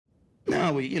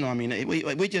No, we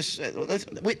just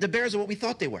the Bears are what we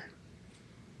thought they were.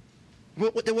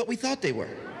 They're what we thought they were.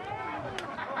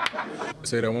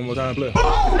 Say that one more time, play.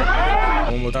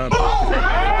 One more time.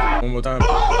 One more time.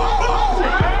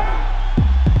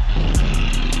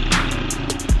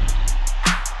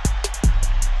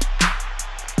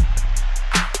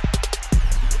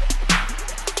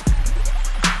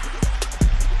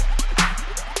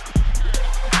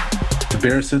 The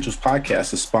Bear Essentials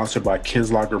podcast is sponsored by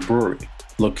Ken's Lager Brewery,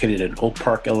 located in Oak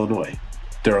Park, Illinois.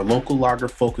 They're a local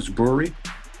lager-focused brewery.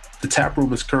 The tap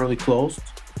room is currently closed,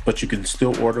 but you can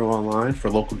still order online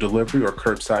for local delivery or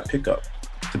curbside pickup.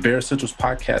 The Bear Essentials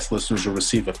podcast listeners will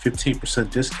receive a 15%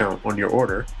 discount on your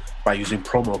order by using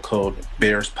promo code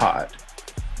BEARSPOD.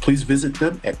 Please visit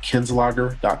them at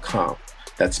kenslager.com.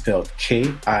 That's spelled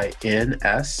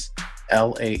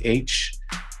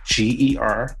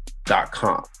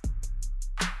KINSLAHGER.com.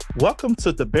 Welcome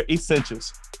to the Bear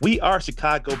Essentials. We are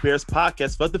Chicago Bears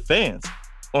podcast for the fans.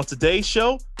 On today's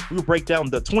show, we will break down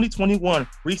the 2021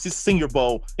 Reese's Senior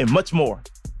Bowl and much more.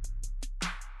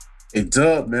 Hey,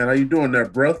 Dub, man, how you doing there,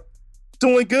 bro?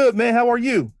 Doing good, man. How are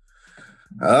you?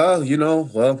 I've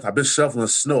been shoveling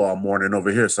snow all morning over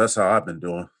here, so that's how I've been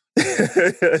doing.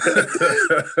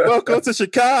 Welcome to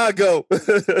Chicago.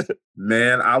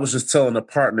 Man, I was just telling a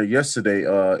partner yesterday,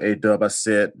 A-Dub, I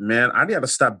said, man, I got to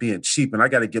stop being cheap and I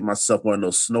got to get myself one of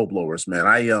those snow blowers, man.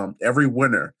 Every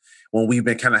winter when we've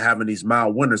been kind of having these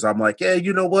mild winters, I'm like, yeah,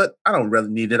 you know what? I don't really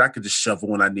need it. I could just shovel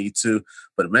when I need to.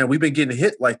 But man, we've been getting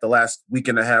hit like the last week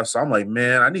and a half. So I'm like,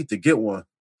 man, I need to get one.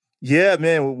 Yeah,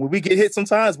 man. When we get hit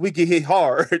sometimes, we get hit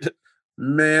hard.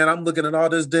 Man, I'm looking at all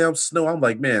this damn snow. I'm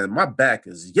like, man, my back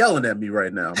is yelling at me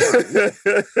right now.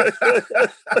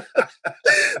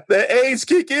 The age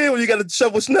kick in when you got to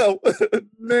shovel snow.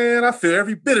 Man, I feel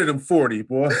every bit of them 40,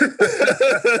 boy.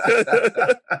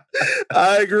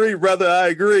 I agree, brother. I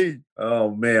agree.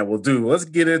 Oh, man. Well, dude, let's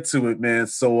get into it, man.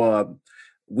 So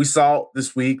we saw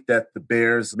this week that the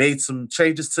Bears made some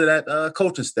changes to that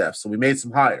coaching staff. So we made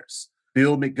some hires.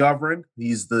 Bill McGovern,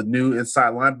 he's the new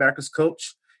inside linebackers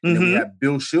coach. And then we have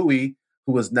Bill Shuey,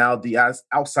 who is now the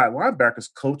outside linebackers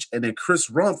coach. And then Chris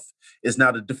Rumph is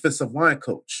now the defensive line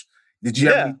coach. Did you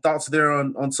have any thoughts there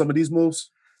on some of these moves?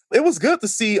 It was good to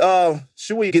see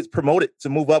Shuey get promoted to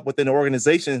move up within the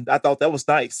organization. I thought that was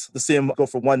nice to see him go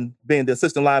from one being the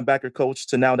assistant linebacker coach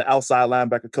to now the outside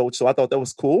linebacker coach. So I thought that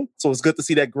was cool. So it was good to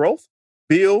see that growth.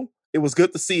 Bill, it was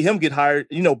good to see him get hired.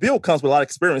 You know, Bill comes with a lot of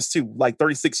experience too, like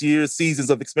 36 years, seasons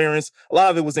of experience. A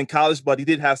lot of it was in college, but he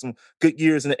did have some good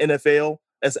years in the NFL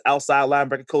as an outside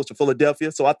linebacker coach in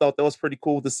Philadelphia. So I thought that was pretty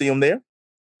cool to see him there.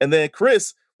 And then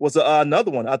Chris was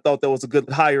another one. I thought that was a good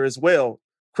hire as well.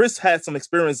 Chris had some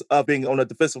experience of being on the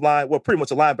defensive line, well, pretty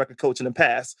much a linebacker coach in the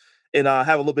past, and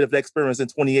have a little bit of that experience in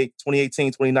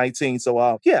 2018, 2019. So,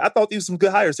 I thought these were some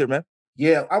good hires here, man.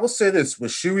 Yeah, I will say this.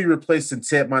 With Shuey replacing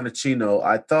Ted Monachino,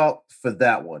 I thought for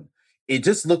that one, it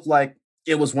just looked like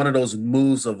it was one of those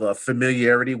moves of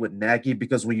familiarity with Nagy,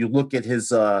 because when you look at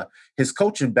his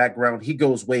coaching background, he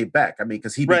goes way back. I mean,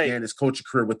 because he began his coaching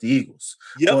career with the Eagles.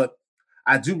 Yep. But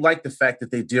I do like the fact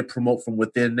that they did promote from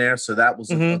within there. So that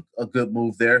was a good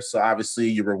move there. So obviously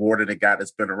you rewarded a guy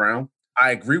that's been around.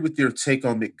 I agree with your take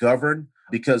on McGovern,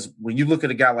 because when you look at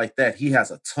a guy like that, he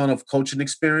has a ton of coaching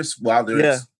experience, whether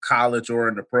it's college or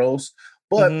in the pros.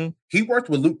 But he worked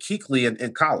with Luke Kuechly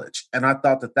in college. And I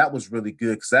thought that was really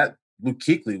good, because that Luke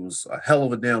Kuechly was a hell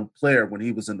of a damn player when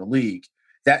he was in the league.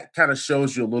 That kind of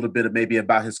shows you a little bit of maybe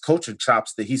about his coaching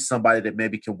chops, that he's somebody that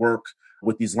maybe can work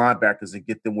with these linebackers and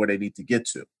get them where they need to get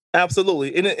to.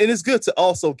 Absolutely. And it's good to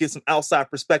also get some outside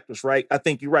perspectives, right? I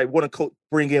think you're right. Want to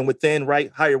bring in within,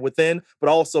 right? Hire within, but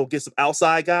also get some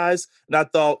outside guys. And I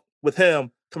thought with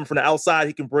him coming from the outside,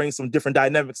 he can bring some different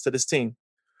dynamics to this team.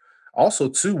 Also,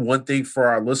 too, one thing for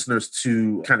our listeners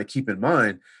to kind of keep in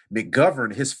mind,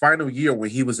 McGovern, his final year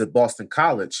when he was at Boston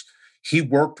College, he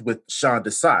worked with Sean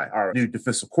Desai, our new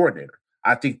defensive coordinator.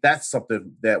 I think that's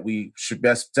something that we should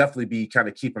definitely be kind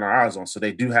of keeping our eyes on. So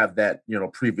they do have that,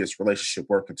 previous relationship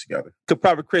working together. Could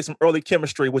probably create some early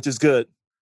chemistry, which is good.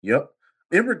 Yep.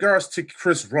 In regards to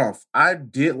Chris Rumph, I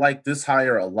did like this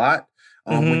hire a lot.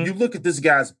 When you look at this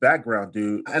guy's background,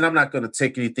 dude, and I'm not going to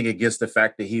take anything against the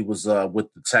fact that he was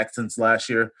with the Texans last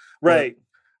year. Right.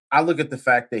 I look at the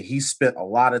fact that he spent a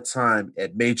lot of time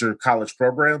at major college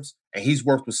programs, and he's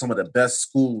worked with some of the best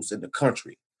schools in the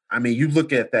country. I mean, you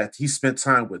look at that, he spent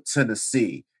time with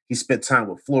Tennessee, he spent time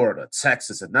with Florida,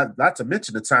 Texas, and not to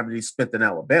mention the time that he spent in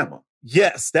Alabama.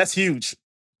 Yes, that's huge.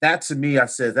 That, to me, I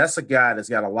said, that's a guy that's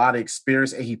got a lot of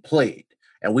experience, and he played.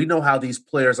 And we know how these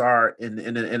players are in the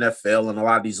NFL and a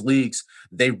lot of these leagues.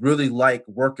 They really like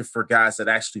working for guys that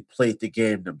actually played the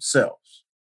game themselves.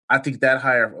 I think that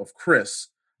hire of Chris,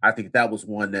 I think that was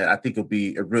one that I think will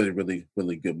be a really, really,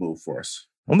 really good move for us.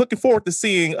 I'm looking forward to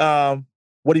seeing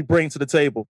what he brings to the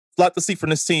table. A lot to see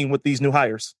from this team with these new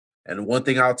hires. And one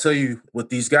thing I'll tell you with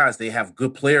these guys, they have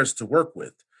good players to work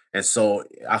with. And so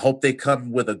I hope they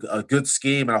come with a good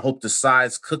scheme. And I hope the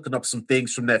side's cooking up some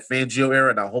things from that Fangio era.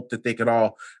 And I hope that they can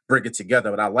all bring it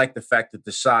together. But I like the fact that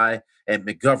Desai and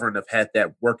McGovern have had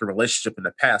that working relationship in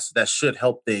the past. So that should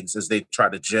help things as they try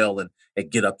to gel and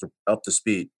get up to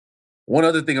speed. One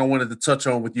other thing I wanted to touch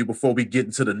on with you before we get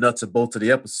into the nuts and bolts of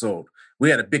the episode.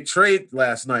 We had a big trade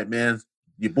last night, man.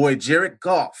 Your boy Jared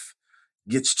Goff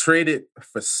gets traded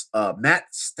for Matt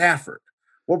Stafford.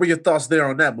 What were your thoughts there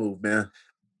on that move, man?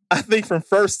 I think from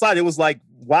first sight, it was like,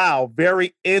 wow,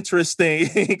 very interesting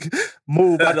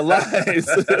move by the Lions.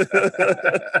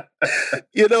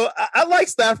 I like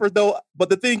Stafford, though. But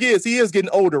the thing is, he is getting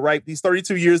older, right? He's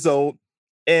 32 years old.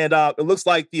 And it looks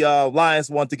like the Lions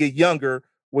want to get younger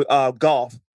with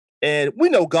Goff. And we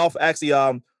know Goff actually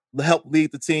helped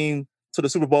lead the team to the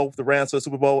Super Bowl, with the Rams to the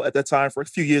Super Bowl at that time for a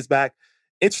few years back.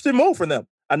 Interesting move for them.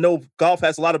 I know Goff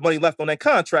has a lot of money left on that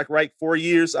contract, right? 4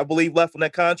 years, I believe, left on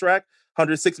that contract.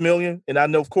 $106 million. And I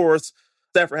know, of course,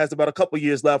 Stafford has about a couple of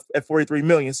years left at $43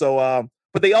 million. So,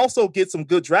 but they also get some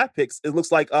good draft picks. It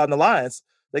looks like on the Lions,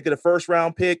 they get a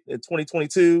first-round pick in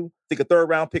 2022, I think a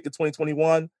third-round pick in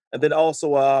 2021, and then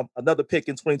also another pick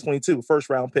in 2022,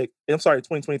 first-round pick. I'm sorry,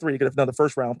 2023, you get another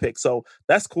first-round pick. So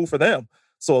that's cool for them.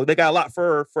 So they got a lot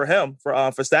for him,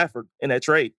 for Stafford in that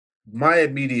trade. My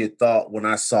immediate thought when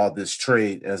I saw this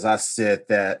trade, as I said,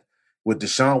 that with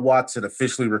Deshaun Watson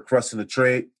officially requesting the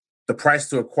trade, the price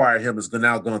to acquire him is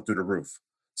now going through the roof.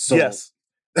 So yes.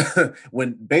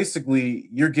 When basically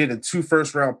you're getting 2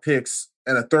 first-round picks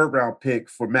and a third-round pick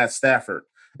for Matt Stafford,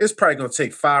 it's probably going to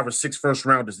take 5 or 6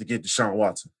 first-rounders to get Deshaun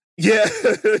Watson. Yeah.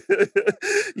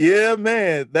 Yeah,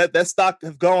 man. That stock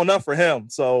has gone up for him.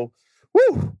 So,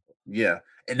 whew. Yeah.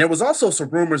 And there was also some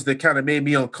rumors that kind of made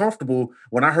me uncomfortable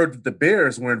when I heard that the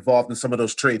Bears were involved in some of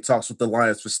those trade talks with the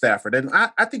Lions for Stafford. And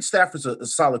I think Stafford's a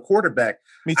solid quarterback.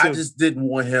 Me too. I just didn't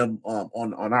want him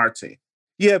on our team.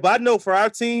 Yeah, but I know for our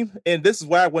team, and this is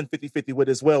where I went 50-50 with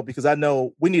as well, because I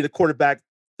know we need a quarterback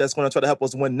that's going to try to help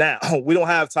us win now. We don't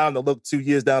have time to look 2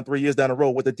 years down, 3 years down the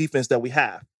road with the defense that we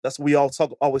have. That's what we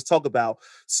always talk about.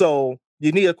 So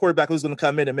you need a quarterback who's going to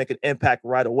come in and make an impact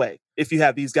right away if you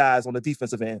have these guys on the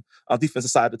defensive end, on the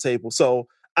defensive side of the table. So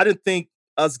I didn't think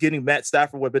us getting Matt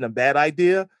Stafford would have been a bad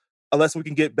idea, unless we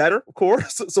can get better, of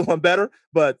course, someone better.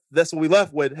 But that's what we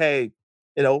left with. Hey,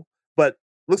 but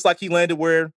looks like he landed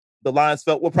where the Lions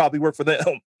felt would probably work for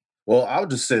them. Well, I'll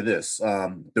just say this.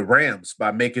 The Rams,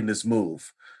 by making this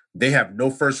move, they have no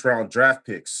first-round draft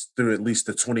picks through at least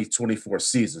the 2024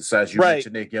 season. So as you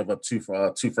mentioned, they gave up 2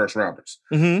 first-rounders.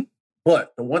 Mm-hmm.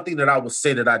 But the one thing that I will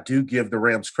say that I do give the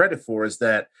Rams credit for is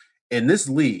that in this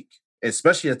league,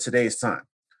 especially at today's time,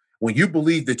 when you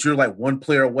believe that you're like one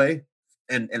player away,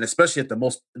 and especially at the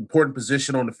most important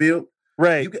position on the field,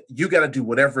 right, you got to do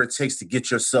whatever it takes to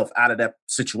get yourself out of that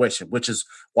situation, which is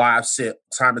why I've said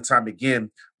time and time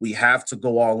again, we have to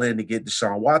go all in to get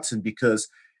Deshaun Watson, because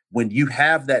when you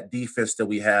have that defense that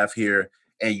we have here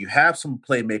and you have some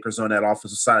playmakers on that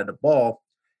offensive side of the ball,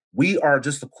 we are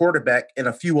just a quarterback and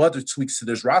a few other tweaks to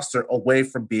this roster away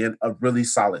from being a really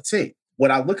solid team.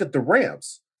 When I look at the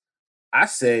Rams, I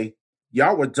say,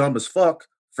 y'all were dumb as fuck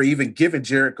for even giving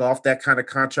Jared Goff that kind of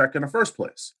contract in the first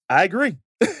place. I agree.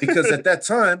 Because at that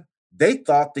time, they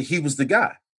thought that he was the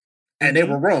guy, and they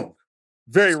were wrong.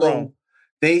 Very wrong.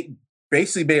 They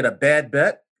basically made a bad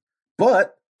bet,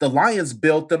 but the Lions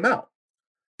bailed them out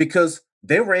because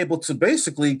they were able to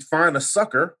basically find a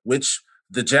sucker, which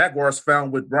the Jaguars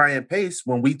found with Ryan Pace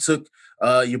when we took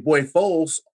your boy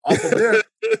Foles off of their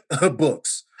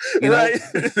books. Right.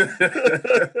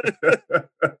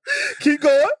 Keep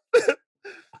going.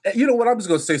 You know what? I'm just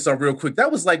going to say something real quick.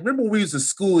 That was like, remember when we was in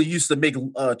school and used to make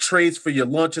trades for your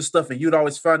lunch and stuff, and you'd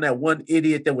always find that one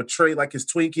idiot that would trade like his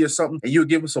Twinkie or something, and you would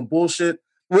give him some bullshit?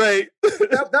 Right.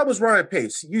 that was Ryan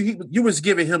Pace. You was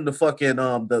giving him the fucking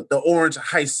the orange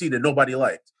high C that nobody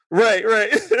liked. Right.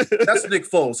 That's Nick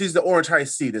Foles. He's the orange high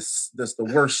C. That's the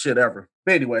worst shit ever.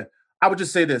 But anyway, I would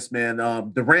just say this, man.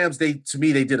 The Rams, to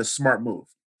me, they did a smart move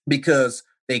because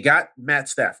they got Matt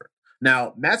Stafford.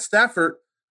 Now, Matt Stafford,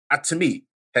 to me,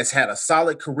 has had a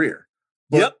solid career.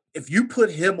 But if you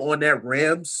put him on that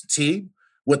Rams team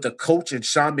with the coach and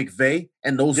Sean McVay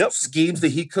and those schemes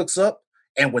that he cooks up,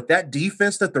 and with that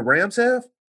defense that the Rams have,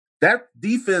 That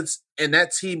defense and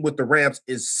that team with the Rams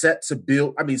is set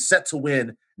to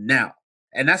win now.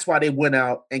 And that's why they went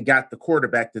out and got the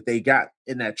quarterback that they got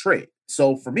in that trade.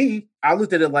 So for me, I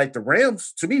looked at it like the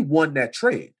Rams, to me, won that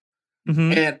trade.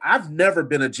 Mm-hmm. And I've never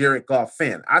been a Jared Goff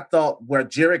fan. I thought where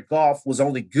Jared Goff was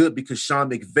only good because Sean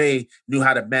McVay knew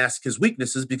how to mask his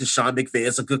weaknesses because Sean McVay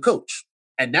is a good coach.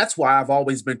 And that's why I've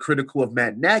always been critical of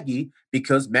Matt Nagy,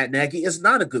 because Matt Nagy is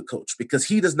not a good coach because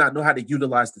he does not know how to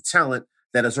utilize the talent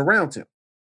that is around him.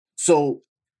 So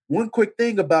one quick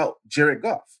thing about Jared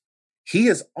Goff, he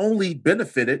has only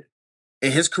benefited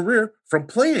in his career from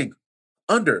playing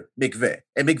under McVay.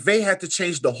 And McVay had to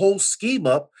change the whole scheme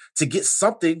up to get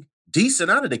something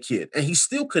decent out of the kid, and he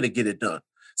still couldn't get it done.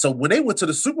 So when they went to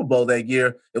the Super Bowl that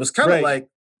year, it was kind of like,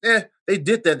 they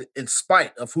did that in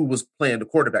spite of who was playing the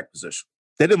quarterback position.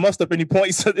 They didn't muster up any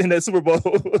points in that Super Bowl.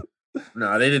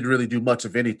 No, they didn't really do much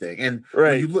of anything. And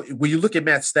when you look at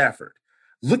Matt Stafford,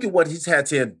 look at what he's had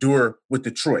to endure with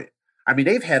Detroit. I mean,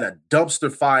 they've had a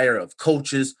dumpster fire of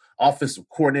coaches, offensive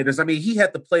coordinators. I mean, he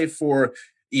had to play for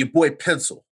your boy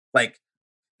Pencil. Like,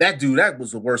 that dude, that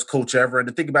was the worst coach ever. And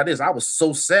the thing about it is, I was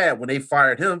so sad when they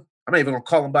fired him. I'm not even going to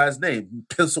call him by his name.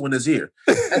 Pencil in his ear.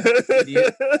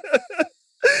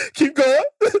 Keep going.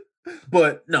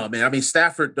 But no, man, I mean,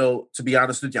 Stafford, though, to be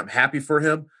honest with you, I'm happy for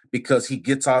him because he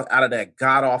gets out of that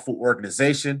god-awful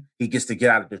organization. He gets to get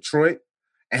out of Detroit,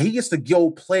 and he gets to go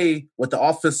play with the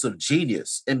offensive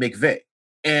genius in McVay.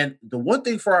 And the one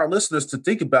thing for our listeners to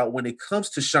think about when it comes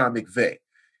to Sean McVay,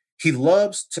 he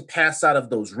loves to pass out of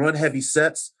those run-heavy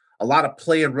sets, a lot of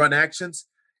play and run actions.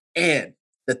 And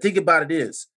the thing about it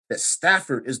is that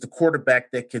Stafford is the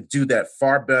quarterback that can do that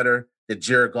far better than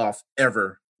Jared Goff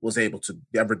ever was able to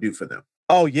ever do for them.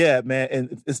 Oh, yeah, man.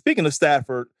 And speaking of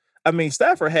Stafford, I mean,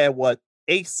 Stafford had,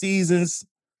 8 seasons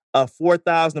of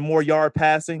 4,000 or more yard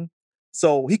passing.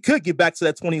 So he could get back to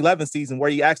that 2011 season where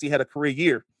he actually had a career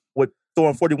year with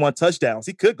throwing 41 touchdowns.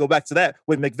 He could go back to that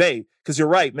with McVay, because you're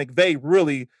right. McVay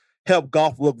really helped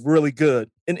Goff look really good.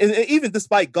 And even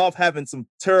despite Goff having some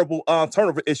terrible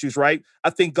turnover issues, right? I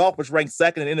think Goff was ranked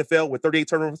second in the NFL with 38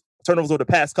 turnovers over the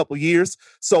past couple of years.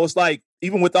 So it's like,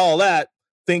 even with all that,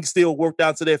 things still worked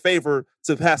out to their favor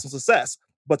to have some success.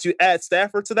 But you add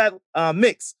Stafford to that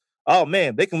mix, oh,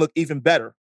 man, they can look even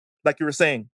better, like you were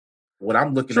saying. What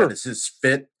I'm looking at is his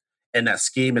fit and that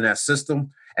scheme and that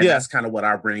system. And that's kind of what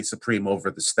I bring supreme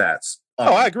over the stats.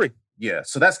 I agree. Yeah,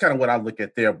 so that's kind of what I look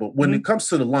at there. But when it comes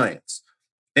to the Lions,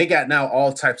 they got now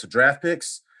all types of draft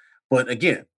picks. But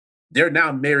again, they're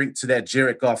now married to that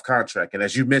Jared Goff contract. And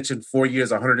as you mentioned, 4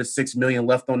 years, $106 million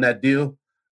left on that deal.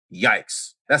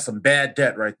 Yikes. That's some bad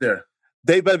debt right there.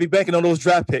 They better be banking on those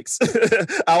draft picks.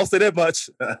 I'll say that much.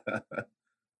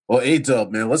 Well,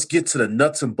 A-Dub, man, let's get to the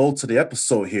nuts and bolts of the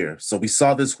episode here. So we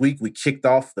saw this week, we kicked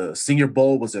off, the Senior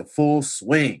Bowl was in full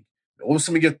swing. What were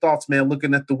some of your thoughts, man,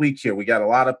 looking at the week here? We got a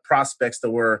lot of prospects that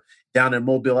were down in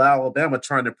Mobile, Alabama,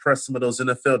 trying to impress some of those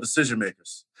NFL decision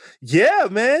makers. Yeah,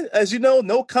 man. As you know,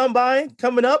 no combine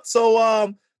coming up.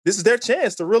 So this is their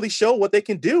chance to really show what they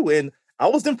can do. And I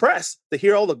was impressed to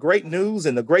hear all the great news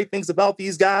and the great things about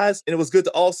these guys. And it was good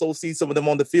to also see some of them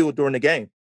on the field during the game.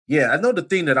 Yeah, I know the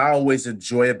thing that I always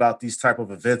enjoy about these type of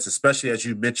events, especially as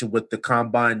you mentioned with the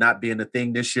combine not being a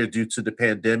thing this year due to the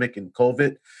pandemic and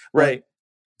COVID. Right.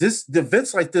 The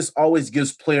events like this always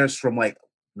gives players from like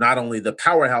not only the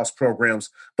powerhouse programs,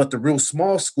 but the real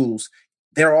small schools,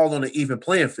 they're all on an even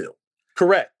playing field.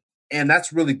 Correct. And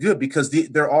that's really good because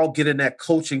they're all getting that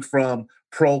coaching from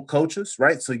pro coaches,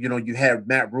 right? So, you have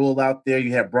Matt Rule out there,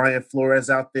 you have Brian Flores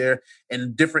out there,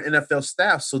 and different NFL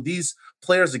staff. So these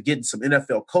players are getting some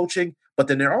NFL coaching, but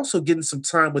then they're also getting some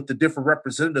time with the different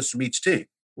representatives from each team.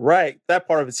 Right. That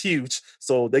part of it's huge.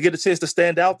 So they get a chance to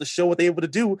stand out, to show what they're able to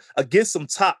do against some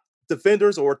top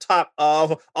defenders or top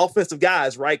offensive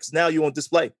guys, right? Because now you're on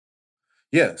display.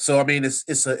 Yeah, so I mean,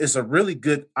 it's a really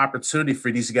good opportunity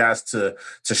for these guys to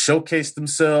showcase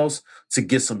themselves, to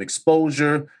get some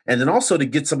exposure, and then also to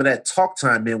get some of that talk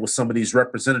time in with some of these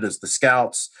representatives, the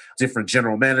scouts, different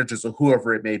general managers, or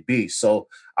whoever it may be. So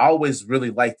I always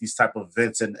really like these type of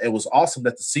events, and it was awesome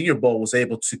that the Senior Bowl was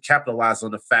able to capitalize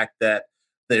on the fact that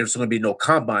there's going to be no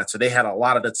combine. So they had a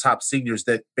lot of the top seniors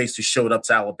that basically showed up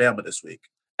to Alabama this week.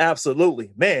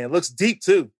 Absolutely, man. It looks deep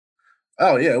too.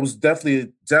 Oh, yeah, it was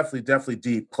definitely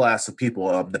deep class of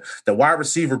people. The wide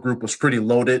receiver group was pretty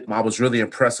loaded. I was really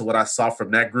impressed with what I saw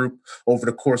from that group over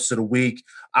the course of the week.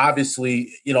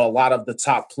 Obviously, a lot of the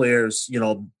top players,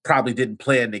 probably didn't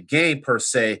play in the game per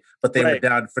se, but they were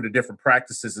down for the different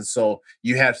practices. And so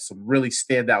you had some really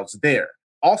standouts there.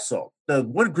 Also, the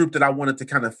one group that I wanted to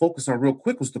kind of focus on real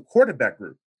quick was the quarterback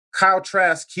group. Kyle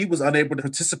Trask, he was unable to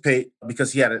participate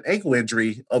because he had an ankle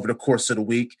injury over the course of the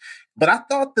week. But I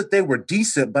thought that they were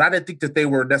decent, but I didn't think that they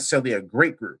were necessarily a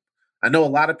great group. I know a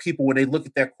lot of people, when they look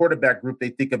at that quarterback group, they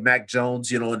think of Mac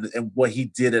Jones, and what he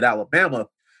did at Alabama.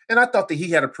 And I thought that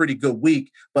he had a pretty good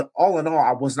week. But all in all,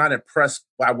 I was not impressed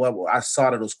by what I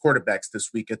saw of those quarterbacks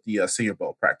this week at the Senior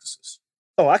Bowl practices.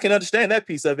 Oh, I can understand that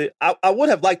piece of it. I would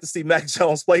have liked to see Mac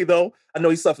Jones play, though. I know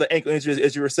he suffered an ankle injury,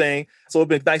 as you were saying, so it'd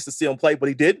been nice to see him play, but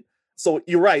he didn't. So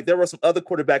you're right. There were some other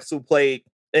quarterbacks who played,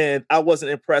 and I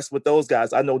wasn't impressed with those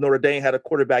guys. I know Notre Dame had a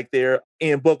quarterback there.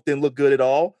 Ian Book didn't look good at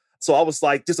all. So I was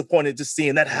like disappointed just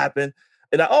seeing that happen.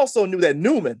 And I also knew that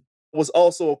Newman was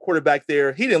also a quarterback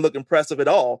there. He didn't look impressive at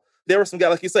all. There were some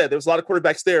guys, like you said, there was a lot of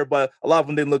quarterbacks there, but a lot of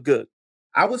them didn't look good.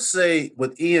 I would say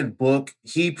with Ian Book,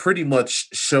 he pretty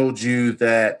much showed you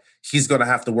that he's going to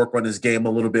have to work on his game a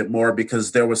little bit more,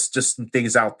 because there was just some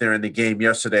things out there in the game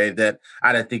yesterday that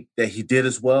I didn't think that he did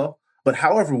as well. But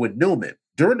however, with Newman,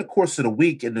 during the course of the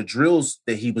week and the drills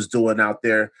that he was doing out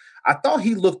there, I thought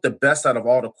he looked the best out of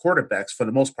all the quarterbacks for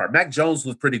the most part. Mac Jones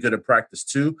was pretty good in practice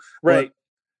too. Right.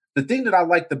 But the thing that I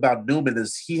liked about Newman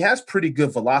is he has pretty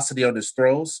good velocity on his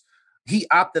throws. He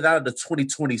opted out of the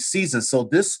 2020 season, so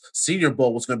this Senior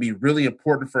Bowl was going to be really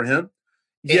important for him.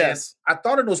 Yes. And I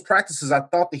thought in those practices, I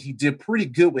thought that he did pretty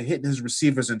good with hitting his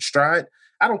receivers in stride.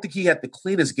 I don't think he had the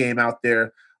cleanest game out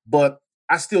there, but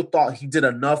I still thought he did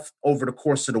enough over the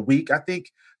course of the week, I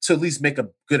think, to at least make a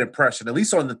good impression. At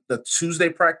least on the Tuesday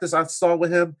practice I saw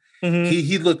with him,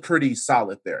 he looked pretty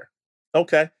solid there.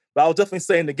 Okay. But I was definitely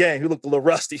saying the game, he looked a little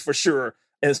rusty for sure.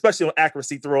 And especially on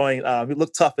accuracy throwing, he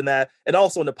looked tough in that. And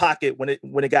also in the pocket, when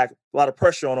it got a lot of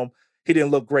pressure on him, he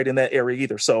didn't look great in that area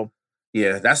either. So,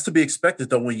 yeah, that's to be expected,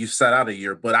 though, when you sat out a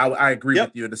year. But I agree with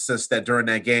you in the sense that during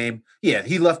that game, yeah,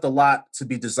 he left a lot to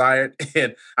be desired.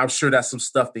 And I'm sure that's some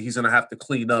stuff that he's going to have to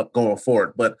clean up going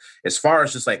forward. But as far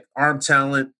as just like arm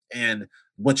talent and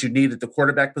what you need at the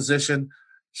quarterback position,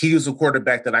 he was a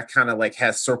quarterback that I kind of like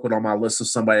had circled on my list of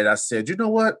somebody that I said, you know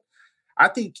what? I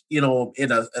think, in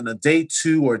a day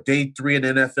 2 or day 3 in the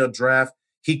NFL draft,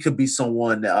 he could be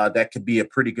someone that could be a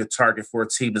pretty good target for a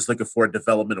team that's looking for a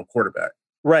developmental quarterback.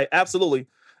 Right, absolutely.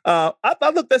 I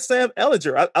looked at Sam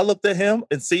Ehlinger. I looked at him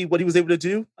and see what he was able to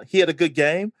do. He had a good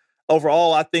game.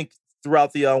 Overall, I think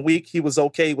throughout the week, he was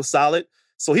okay. He was solid.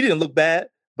 So he didn't look bad.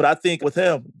 But I think with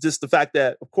him, just the fact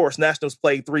that, of course, Nationals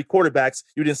played 3 quarterbacks,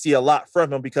 you didn't see a lot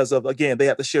from him because of, again, they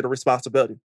have to share the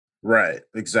responsibility. Right,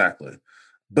 exactly.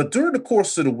 But during the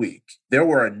course of the week, there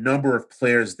were a number of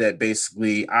players that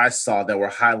basically I saw that were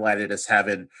highlighted as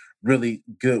having really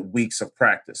good weeks of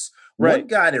practice. Right. One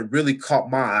guy that really caught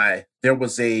my eye, there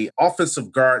was a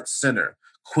offensive guard center,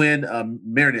 Quinn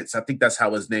Meinerz. I think that's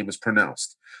how his name is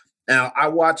pronounced. Now, I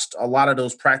watched a lot of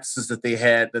those practices that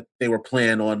they were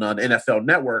playing on NFL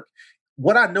Network.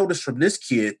 What I noticed from this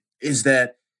kid is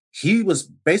that he was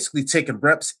basically taking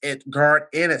reps at guard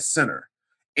and at center.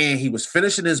 And he was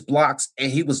finishing his blocks, and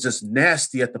he was just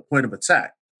nasty at the point of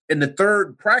attack. In the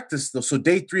third practice, so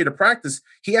day 3 of the practice,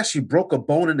 he actually broke a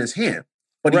bone in his hand.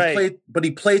 But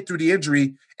he played through the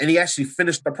injury, and he actually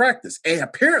finished the practice. And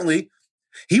apparently,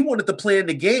 he wanted to play in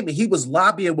the game, and he was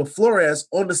lobbying with Flores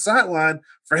on the sideline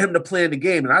for him to play in the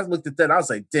game. And I looked at that, and I was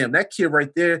like, damn, that kid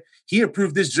right there, he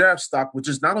improved his draft stock, which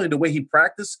is not only the way he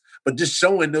practiced, but just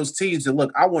showing those teams that,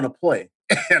 look, I want to play.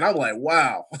 And I'm like,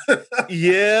 wow.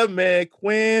 Yeah, man.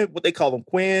 Quinn, what they call him,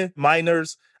 Quinn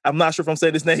Meinerz. I'm not sure if I'm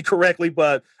saying his name correctly,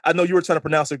 but I know you were trying to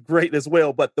pronounce it great as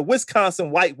well. But the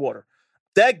Wisconsin Whitewater,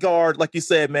 that guard, like you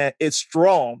said, man, it's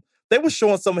strong. They were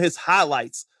showing some of his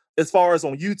highlights as far as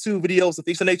on YouTube videos and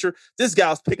things of nature. This guy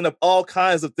was picking up all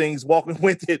kinds of things, walking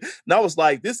with it. And I was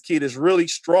like, this kid is really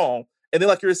strong. And then,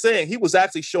 like you were saying, he was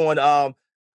actually showing a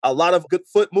lot of good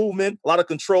foot movement, a lot of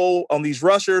control on these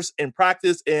rushers in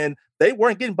practice, and they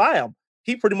weren't getting by him.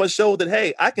 He pretty much showed that,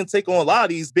 hey, I can take on a lot of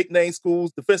these big name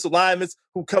schools, defensive linemen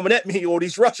who coming at me, or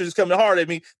these rushers coming hard at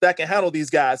me that can handle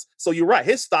these guys. So you're right.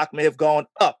 His stock may have gone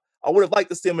up. I would have liked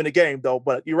to see him in the game, though,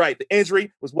 but you're right. The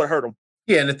injury was what hurt him.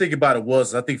 Yeah, and the thing about it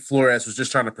was, I think Flores was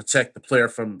just trying to protect the player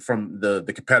from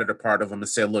the competitor part of him and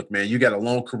say, look, man, you got a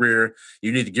long career.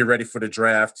 You need to get ready for the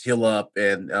draft, heal up.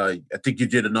 And I think you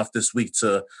did enough this week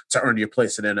to earn your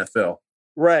place in the NFL.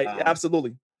 Right,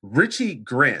 absolutely. Richie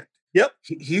Grant. Yep.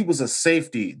 He was a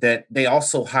safety that they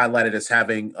also highlighted as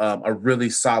having a really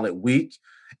solid week.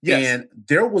 Yes. And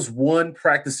there was one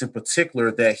practice in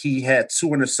particular that he had 2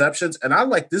 interceptions. And I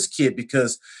like this kid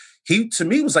because he, to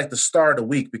me, was like the star of the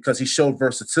week because he showed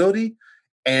versatility.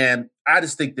 And I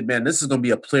just think that, man, this is going to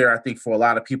be a player, I think, for a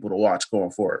lot of people to watch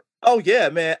going forward. Oh, yeah,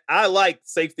 man. I like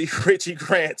safety Richie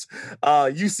Grant.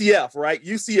 UCF, right?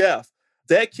 UCF.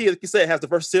 that kid, like you said, has the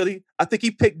versatility. I think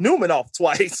he picked Newman off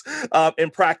twice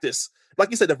in practice. Like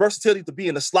you said, the versatility to be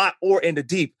in the slot or in the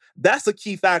deep. That's a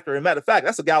key factor. And matter of fact,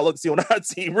 that's a guy I love to see on our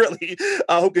team, really,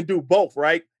 who can do both,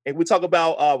 right? And we talk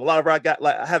about a lot of our guys,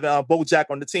 like having Bojack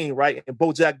on the team, right? And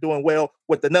Bojack doing well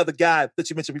with another guy that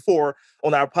you mentioned before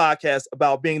on our podcast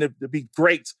about being able to be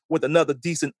great with another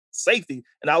decent safety.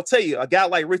 And I'll tell you, a guy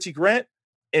like Richie Grant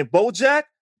and Bojack,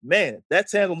 man, that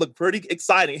tandem looked pretty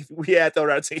exciting if we had that on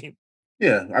our team.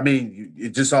 Yeah, I mean, it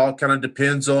just all kind of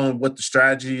depends on what the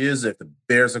strategy is. If the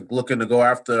Bears are looking to go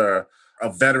after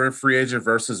a veteran free agent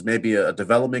versus maybe a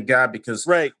development guy, because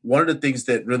one of the things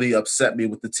that really upset me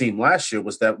with the team last year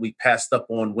was that we passed up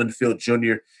on Winfield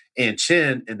Jr. and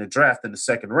Chin in the draft in the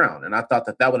second round. And I thought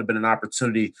that that would have been an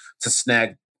opportunity to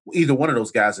snag either one of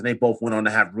those guys, and they both went on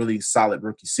to have really solid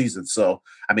rookie seasons. So,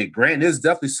 I mean, Grant is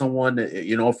definitely someone that,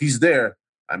 if he's there,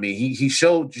 I mean, he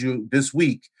showed you this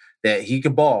week that he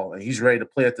can ball and he's ready to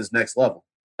play at this next level.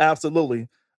 Absolutely.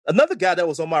 Another guy that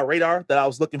was on my radar that I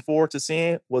was looking forward to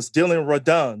seeing was Dylan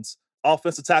Raduns,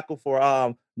 offensive tackle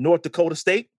for North Dakota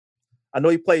State. I know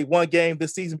he played one game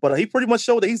this season, but he pretty much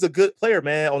showed that he's a good player,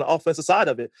 man, on the offensive side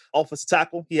of it. Offensive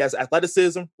tackle, he has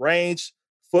athleticism, range,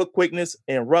 foot quickness,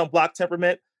 and run block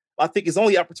temperament. I think his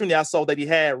only opportunity I saw that he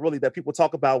had really that people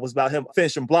talk about was about him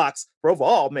finishing blocks. But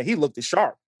overall, man, he looked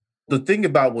sharp. The thing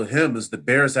about with him is the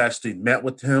Bears actually met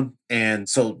with him. And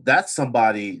so that's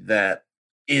somebody that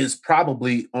is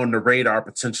probably on the radar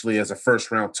potentially as a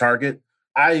first-round target.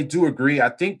 I do agree. I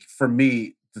think for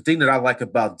me, the thing that I like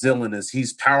about Dylan is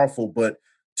he's powerful, but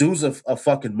dude's a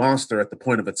fucking monster at the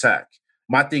point of attack.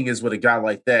 My thing is with a guy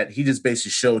like that, he just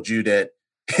basically showed you that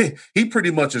he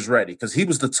pretty much is ready because he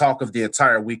was the talk of the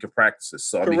entire week of practices.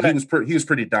 So, I mean, he was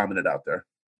pretty dominant out there.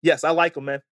 Yes, I like him,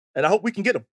 man. And I hope we can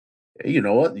get him. You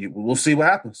know what? We'll see what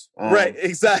happens. Right,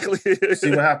 exactly. See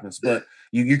what happens. But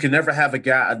you can never have a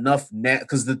guy enough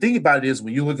because the thing about it is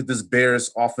when you look at this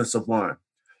Bears offensive line,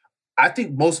 I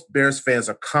think most Bears fans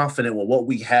are confident with what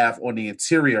we have on the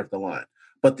interior of the line.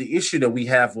 But the issue that we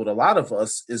have with a lot of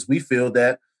us is we feel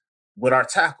that with our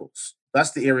tackles,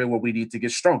 that's the area where we need to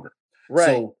get stronger. Right.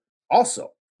 So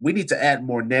also, we need to add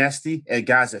more nasty and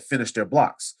guys that finish their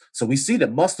blocks. So we see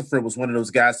that Mustipher was one of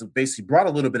those guys that basically brought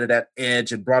a little bit of that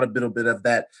edge and brought a little bit of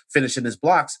that finish in his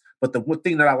blocks. But the one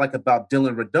thing that I like about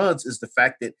Dylan Raduns is the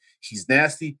fact that he's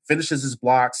nasty, finishes his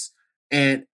blocks,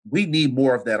 and we need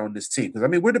more of that on this team. Because, I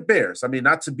mean, we're the Bears. I mean,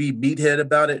 not to be meathead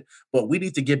about it, but we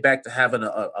need to get back to having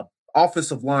a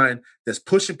offensive line that's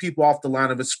pushing people off the line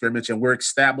of a scrimmage, and we're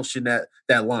establishing that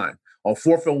line. On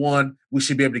 4th and 1, we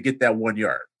should be able to get that 1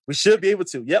 yard. We should be able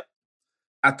to. Yep.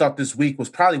 I thought this week was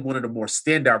probably one of the more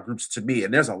standout groups to me.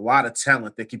 And there's a lot of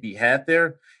talent that can be had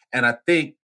there. And I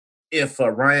think if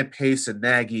Ryan Pace and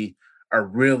Nagy are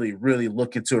really, really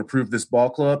looking to improve this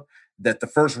ball club, that the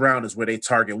first round is where they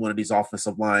target one of these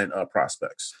offensive line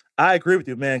prospects. I agree with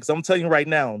you, man, because I'm telling you right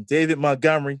now, David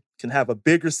Montgomery can have a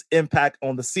bigger impact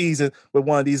on the season with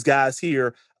one of these guys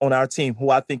here on our team who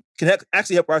I think can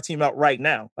actually help our team out right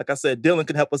now. Like I said, Dylan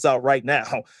can help us out right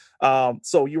now.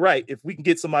 So you're right. If we can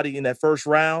get somebody in that first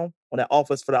round on that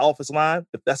offense for the offensive line,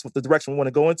 if that's what the direction we want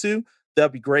to go into,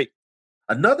 that'd be great.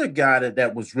 Another guy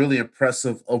that was really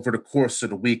impressive over the course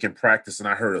of the week in practice, and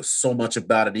I heard so much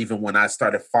about it even when I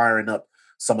started firing up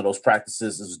some of those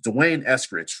practices, is Dwayne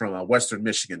Eskridge from Western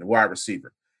Michigan, the wide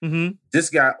receiver. Mm-hmm. This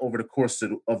guy over the course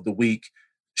of the week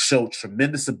showed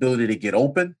tremendous ability to get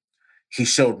open. He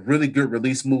showed really good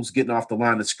release moves getting off the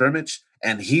line of scrimmage.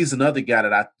 And he's another guy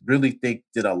that I really think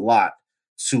did a lot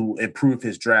to improve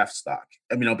his draft stock.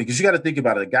 I mean, because you got to think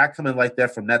about it. A guy coming like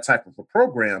that from that type of a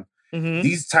program,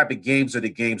 these type of games are the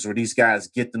games where these guys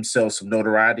get themselves some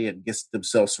notoriety and get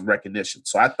themselves some recognition.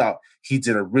 So I thought he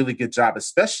did a really good job,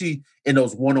 especially in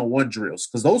those one-on-one drills,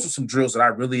 because those are some drills that I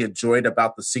really enjoyed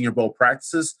about the Senior Bowl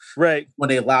practices. Right. When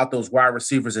they allowed those wide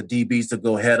receivers and DBs to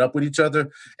go head up with each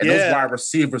other. And those wide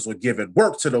receivers were giving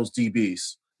work to those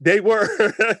DBs. They were.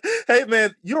 Hey,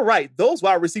 man, you're right. Those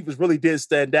wide receivers really did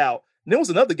stand out. And there was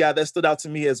another guy that stood out to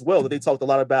me as well that they talked a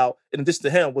lot about, in addition to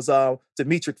him, was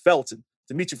Demetric Felton.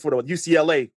 Demetric for the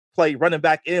UCLA played running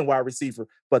back and wide receiver.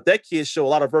 But that kid showed a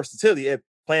lot of versatility at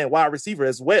playing wide receiver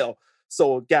as well.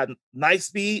 So got nice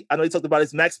speed. I know he talked about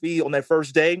his max speed on that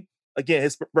first day. Again,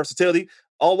 his versatility,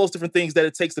 all those different things that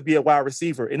it takes to be a wide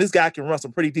receiver. And this guy can run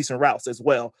some pretty decent routes as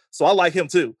well. So I like him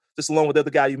too, just along with the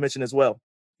other guy you mentioned as well.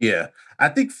 Yeah, I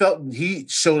think Felton, he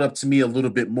showed up to me a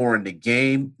little bit more in the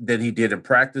game than he did in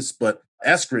practice. But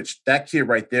Eskridge, that kid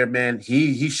right there, man,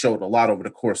 he showed a lot over the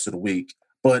course of the week.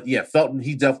 But yeah, Felton,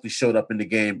 he definitely showed up in the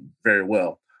game very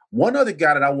well. One other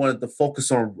guy that I wanted to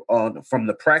focus on from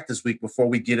the practice week before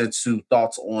we get into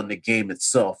thoughts on the game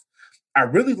itself I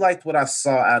really liked what I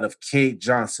saw out of Cade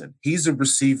Johnson. He's a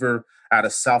receiver out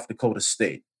of South Dakota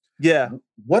State. Yeah.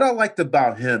 What I liked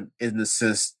about him in the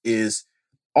sense is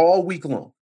all week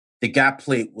long, the guy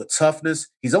played with toughness.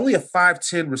 He's only a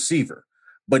 5'10 receiver,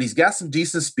 but he's got some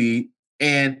decent speed,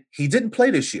 and he didn't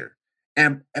play this year.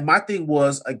 And my thing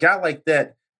was a guy like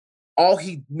that, all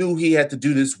he knew he had to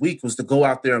do this week was to go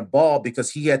out there and ball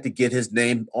because he had to get his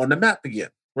name on the map again.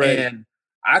 Right. And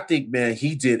I think, man,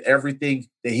 he did everything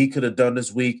that he could have done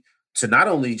this week to not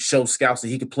only show scouts that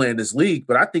he could play in this league,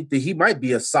 but I think that he might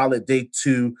be a solid day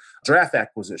 2 draft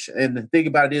acquisition. And the thing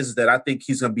about it is that I think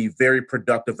he's going to be very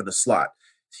productive in the slot.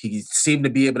 He seemed to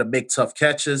be able to make tough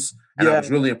catches, and I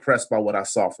was really impressed by what I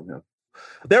saw from him.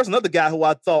 There's another guy who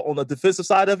I thought on the defensive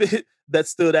side of it that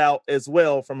stood out as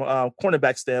well from a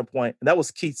cornerback standpoint, and that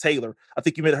was Keith Taylor. I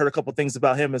think you may have heard a couple of things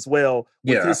about him as well.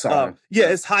 Yeah, his,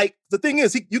 his height. The thing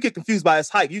is, you get confused by his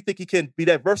height. You think he can be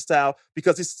that versatile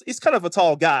because he's kind of a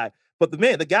tall guy. But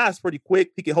the guy's pretty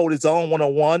quick. He can hold his own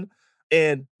one-on-one.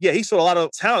 And yeah, he showed a lot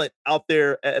of talent out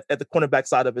there at the cornerback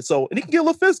side of it. So, and he can get a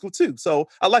little physical too. So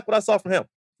I like what I saw from him.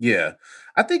 Yeah.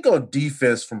 I think on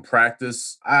defense from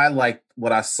practice, I liked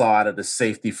what I saw out of the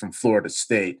safety from Florida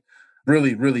State.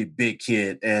 Really, really big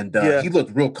kid. And he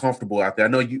looked real comfortable out there. I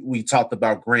know we talked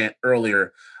about Grant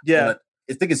earlier. Yeah. But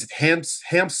I think it's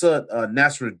Hamza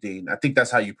Nasruddin. I think that's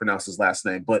how you pronounce his last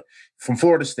name. But from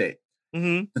Florida State.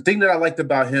 Mm-hmm. The thing that I liked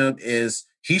about him is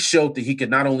he showed that he could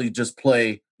not only just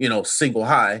play, single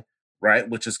high, right,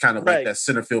 which is kind of like that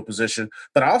center field position,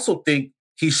 but I also think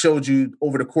he showed you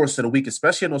over the course of the week,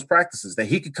 especially in those practices, that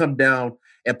he could come down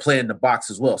and play in the box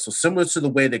as well. So similar to the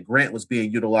way that Grant was being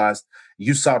utilized,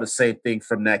 you saw the same thing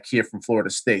from that kid from Florida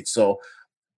State. So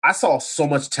I saw so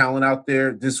much talent out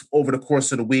there this over the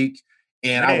course of the week,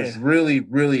 and I was really,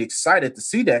 really excited to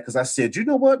see that because I said, you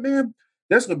know what, man?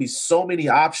 There's going to be so many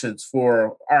options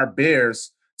for our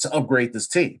Bears to upgrade this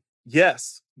team.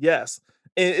 Yes.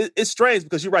 And it's strange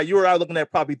because you're right. You were out looking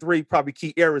at probably three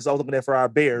key areas I was looking at for our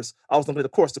Bears. I was looking at,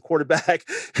 of course, the quarterback.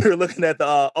 You're looking at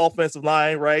the offensive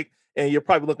line, right? And you're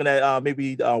probably looking at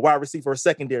maybe wide receiver or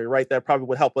secondary, right? That probably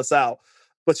would help us out.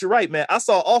 But you're right, man. I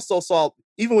also saw,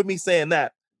 even with me saying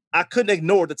that, I couldn't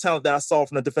ignore the talent that I saw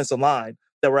from the defensive line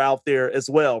that were out there as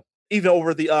well. Even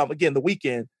over the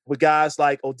weekend with guys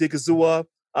like Odigizua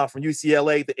from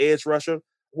UCLA, the edge rusher,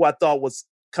 who I thought was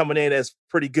coming in as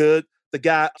pretty good. The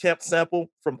guy, Kemp Sample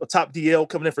from a top DL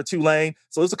coming in for Tulane.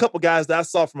 So there's a couple guys that I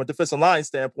saw from a defensive line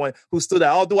standpoint who stood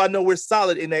out. Although I know we're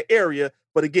solid in that area,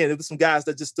 but again, there was some guys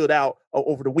that just stood out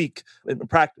over the week in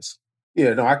practice.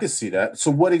 Yeah, no, I can see that.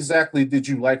 So what exactly did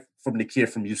you like from the kid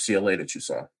from UCLA that you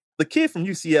saw? The kid from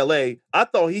UCLA, I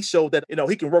thought he showed that,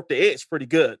 he can work the edge pretty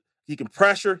good. He can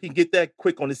pressure. He can get that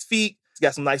quick on his feet. He's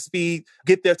got some nice speed,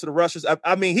 get there to the rushers.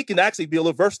 I mean, he can actually be a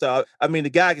little versatile. I mean, the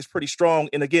guy is pretty strong.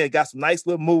 And again, got some nice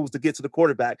little moves to get to the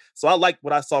quarterback. So I like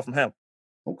what I saw from him.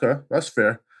 Okay, that's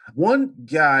fair. One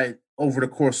guy over the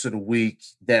course of the week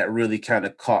that really kind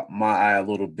of caught my eye a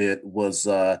little bit was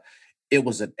it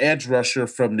was an edge rusher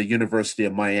from the University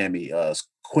of Miami,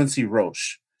 Quincy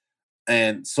Roche.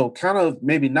 And so kind of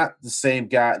maybe not the same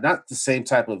guy, not the same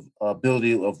type of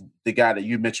ability of the guy that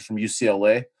you mentioned from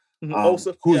UCLA.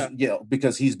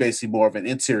 Because he's basically more of an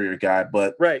interior guy.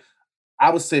 But I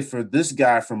would say for this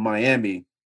guy from Miami,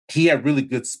 he had really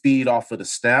good speed off of the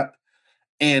snap,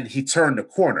 and he turned the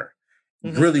corner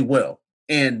really well.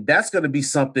 And that's going to be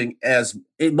something, as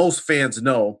most fans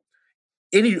know,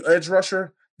 any edge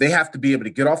rusher, they have to be able to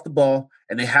get off the ball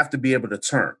and they have to be able to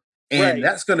turn. And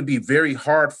that's going to be very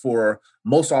hard for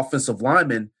most offensive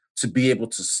linemen to be able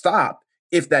to stop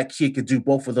if that kid could do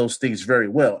both of those things very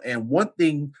well. And one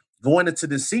thing going into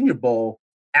the Senior Bowl,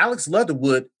 Alex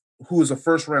Leatherwood, who is a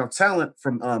first-round talent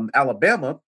from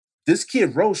Alabama, this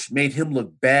kid Roche made him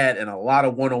look bad in a lot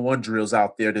of one-on-one drills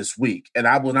out there this week. And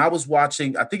when I was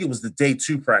watching, I think it was the day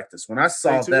 2 practice, when I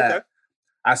saw that,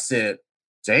 I said,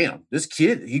 damn, this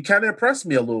kid, he kind of impressed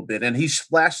me a little bit, and he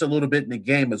flashed a little bit in the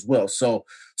game as well. So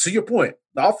to your point,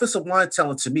 the offensive line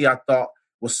talent to me, I thought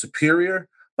was superior,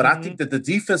 but I think that the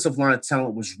defensive line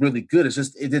talent was really good. It's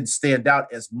just, it didn't stand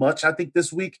out as much, I think,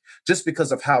 this week, just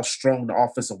because of how strong the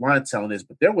offensive line talent is.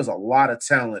 But there was a lot of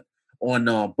talent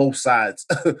on both sides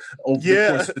over the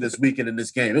course of this weekend in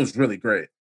this game. It was really great.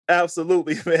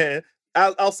 Absolutely, man.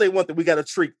 I'll say one thing. We got a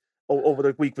treat over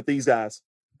the week with these guys.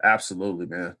 Absolutely,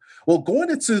 man. Well, going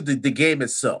into the game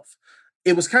itself,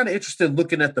 it was kind of interesting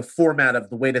looking at the format of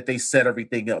the way that they set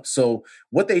everything up. So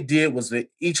what they did was that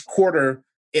each quarter,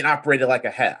 it operated like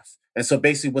a half. And so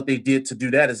basically what they did to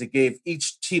do that is it gave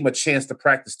each team a chance to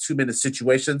practice 2-minute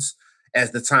situations.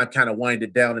 as the time kind of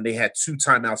winded down and they had 2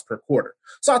 timeouts per quarter.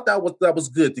 So I thought that was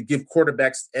good to give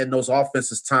quarterbacks and those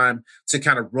offenses time to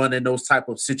kind of run in those type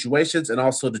of situations, and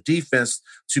also the defense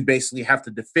to basically have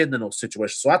to defend in those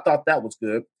situations. So I thought that was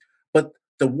good. But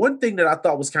the one thing that I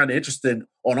thought was kind of interesting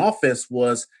on offense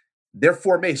was their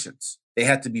formations. They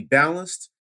had to be balanced.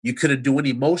 You couldn't do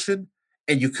any motion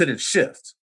and you couldn't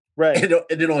shift. Right.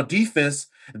 And then on defense,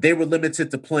 they were limited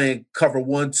to playing cover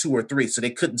 1, 2, or 3. So they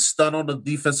couldn't stun on the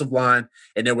defensive line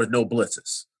and there were no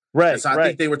blitzes. Right. And so I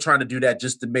think they were trying to do that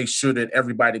just to make sure that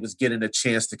everybody was getting a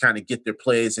chance to kind of get their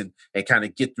plays and kind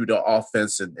of get through the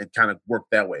offense and kind of work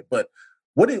that way. But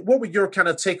what were your kind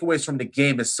of takeaways from the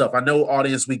game itself? I know,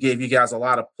 audience, we gave you guys a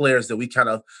lot of players that we kind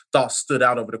of thought stood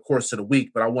out over the course of the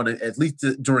week, but I want to, at least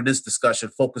during this discussion,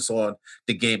 focus on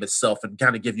the game itself and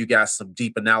kind of give you guys some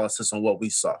deep analysis on what we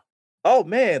saw. Oh,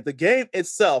 man, the game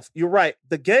itself, you're right.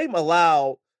 The game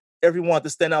allowed everyone to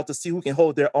stand out to see who can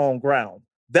hold their own ground.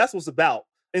 That's what's about.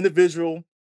 Individual,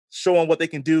 showing what they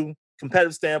can do,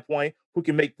 competitive standpoint, who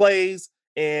can make plays,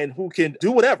 and who can do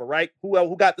whatever, right?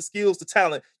 Who got the skills, the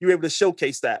talent, you're able to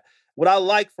showcase that. What I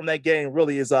like from that game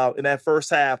really is in that first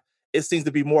half, it seems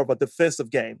to be more of a defensive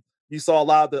game. You saw a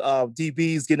lot of the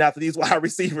DBs getting after these wide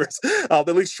receivers, at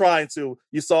least trying to.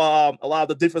 You saw a lot of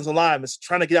the defensive linemen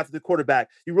trying to get after the quarterback.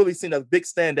 You really seen a big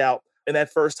standout in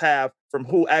that first half from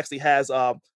who actually has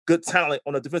good talent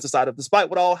on the defensive side. Despite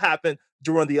what all happened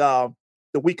during the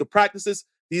week of practices,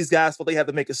 these guys felt they had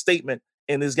to make a statement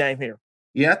in this game here.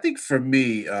 Yeah, I think for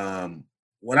me,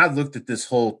 when I looked at this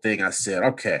whole thing, I said,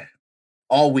 okay,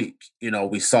 all week,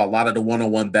 we saw a lot of the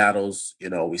one-on-one battles.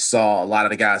 We saw a lot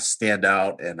of the guys stand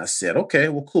out, and I said, okay,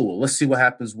 well, cool. Let's see what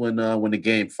happens when the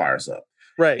game fires up.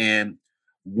 Right. And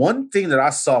one thing that I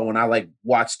saw when I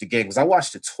watched the game, because I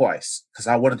watched it twice, because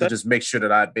I wanted to just make sure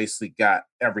that I basically got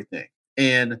everything.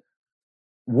 And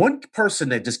one person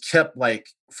that just kept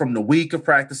from the week of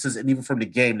practices and even from the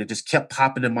game that just kept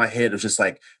popping in my head was just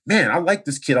like, man, I like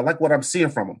this kid. I like what I'm seeing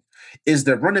from him. Is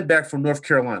the running back from North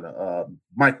Carolina,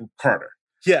 Michael Carter.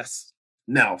 Yes.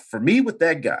 Now, for me with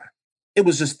that guy, it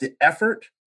was just the effort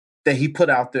that he put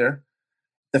out there,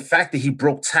 the fact that he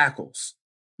broke tackles,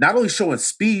 not only showing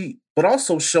speed, but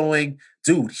also showing,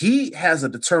 dude, he has a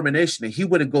determination and he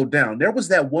wouldn't go down. There was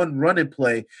that one running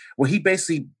play where he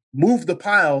basically moved the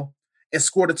pile and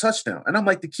scored a touchdown. And I'm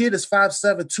like, the kid is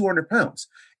 5'7", 200 pounds.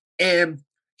 And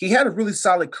he had a really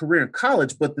solid career in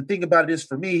college. But the thing about it is,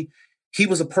 for me, he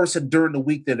was a person during the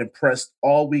week that impressed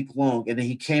all week long. And then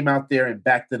he came out there and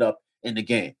backed it up in the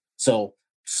game. So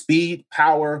speed,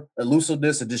 power,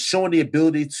 elusiveness, and just showing the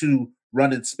ability to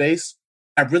run in space.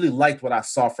 I really liked what I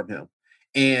saw from him.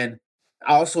 And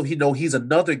also, he's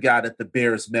another guy that the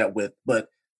Bears met with. But,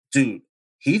 dude,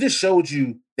 he just showed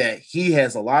you that he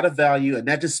has a lot of value, and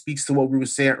that just speaks to what we were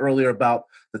saying earlier about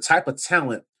the type of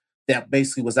talent that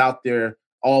basically was out there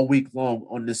all week long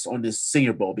on this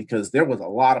Senior Bowl, because there was a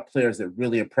lot of players that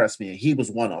really impressed me, and he was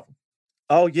one of them.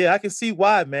 Oh, yeah, I can see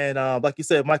why, man. Like you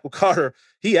said, Michael Carter,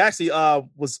 he actually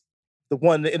was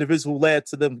the individual who led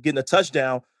to them getting a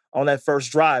touchdown on that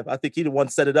first drive. I think he the one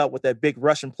set it up with that big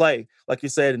rushing play, like you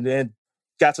said, and then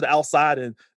got to the outside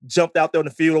and jumped out there on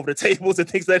the field over the tables and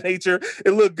things of that nature.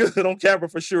 It looked good on camera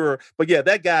for sure. But yeah,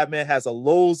 that guy, man, has a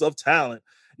loads of talent.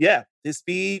 Yeah, his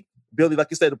speed, ability, like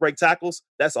you said, to break tackles,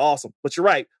 that's awesome. But you're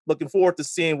right. Looking forward to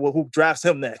seeing who drafts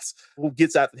him next, who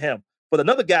gets after him. But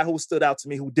another guy who stood out to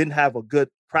me who didn't have a good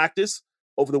practice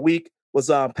over the week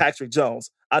was Patrick Jones.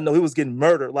 I know he was getting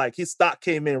murdered. Like, his stock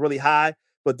came in really high,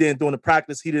 but then during the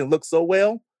practice, he didn't look so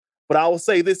well. But I will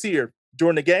say this here,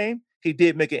 during the game, he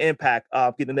did make an impact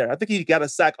getting there. I think he got a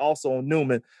sack also on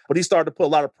Newman, but he started to apply a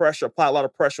lot of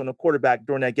pressure on the quarterback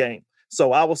during that game.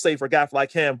 So I will say, for a guy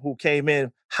like him who came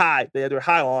in high, they're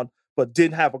high on, but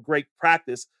didn't have a great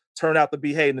practice, turned out to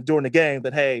be, hey, during the game,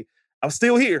 that, hey, I'm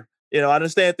still here. I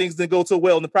understand things didn't go too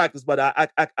well in the practice, but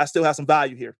I still have some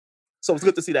value here. So it's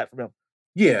good to see that from him.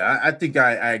 Yeah, I think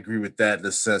I agree with that in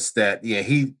the sense that, yeah,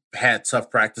 he had tough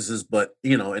practices, but,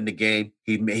 in the game,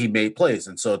 he made plays.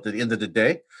 And so at the end of the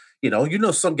day,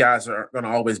 some guys are going to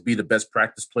always be the best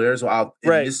practice players. In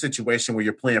this situation where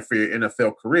you're playing for your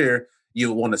NFL career,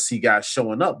 you want to see guys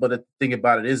showing up. But the thing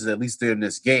about it is, at least during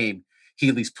this game, he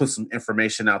at least put some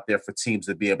information out there for teams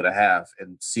to be able to have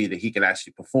and see that he can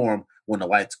actually perform when the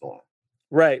lights go on.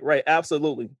 Right.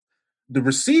 Absolutely. The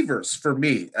receivers for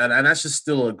me, and that's just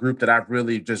still a group that I've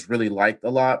really liked a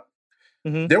lot.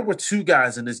 Mm-hmm. There were two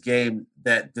guys in this game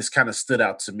that just kind of stood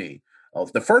out to me.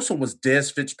 The first one was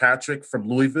Dez Fitzpatrick from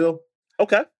Louisville.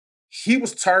 Okay. He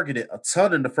was targeted a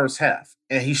ton in the first half,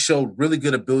 and he showed really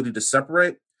good ability to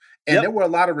separate. And there were a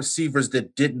lot of receivers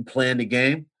that didn't play in the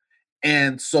game.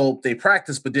 And so they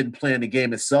practiced but didn't play in the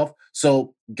game itself.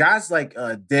 So guys like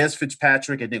Dez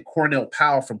Fitzpatrick and then Cornell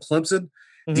Powell from Clemson,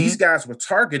 these Mhm. guys were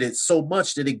targeted so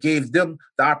much that it gave them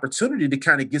the opportunity to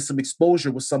kind of get some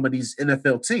exposure with some of these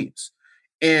NFL teams.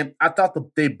 And I thought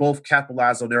that they both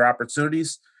capitalized on their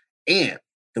opportunities. And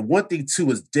the one thing too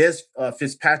is Dez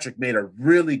Fitzpatrick made a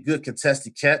really good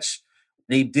contested catch.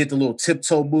 They did the little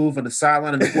tiptoe move on the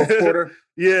sideline in the fourth quarter.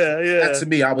 Yeah, That yeah. to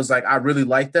me, I was like, I really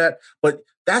like that. But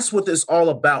that's what it's all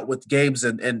about with games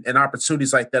and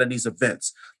opportunities like that in these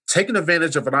events. Taking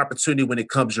advantage of an opportunity when it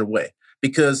comes your way,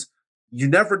 because you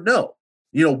never know,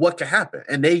 what could happen.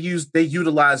 And they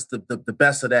utilize the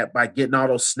best of that by getting all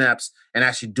those snaps and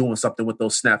actually doing something with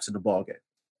those snaps in the ball game.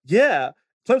 Yeah.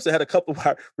 Clemson had a couple of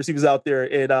wide receivers out there,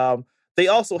 and they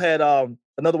also had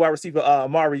another wide receiver,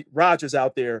 Amari Rogers,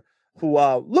 out there who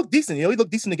looked decent. He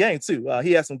looked decent in the game too.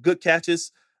 He had some good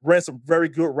catches, ran some very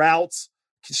good routes,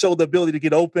 showed the ability to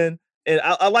get open. And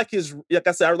I like his, like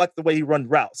I said, I like the way he runs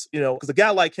routes. Because a guy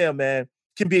like him, man,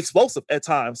 can be explosive at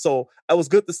times. So it was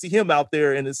good to see him out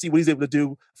there and to see what he's able to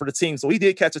do for the team. So he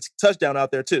did catch a touchdown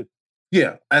out there too.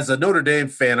 Yeah, as a Notre Dame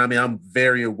fan, I mean, I'm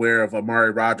very aware of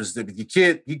Amari Rogers. That he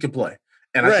can play,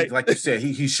 and I think, Right. like you said,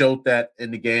 he showed that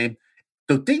in the game.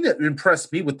 The thing that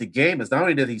impressed me with the game is not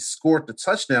only that he scored the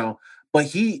touchdown, but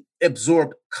he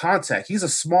absorbed contact. He's a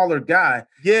smaller guy.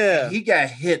 And Yeah. he got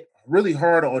hit really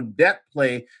hard on that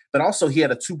play, but also he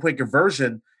had a 2-point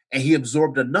conversion and he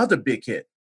absorbed another big hit.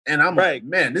 And I'm like, Right.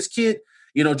 man, this kid,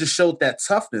 just showed that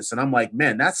toughness. And I'm like,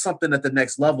 man, that's something at the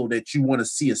next level that you want to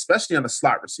see, especially on a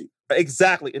slot receiver.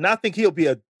 Exactly. And I think he'll be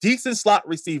a decent slot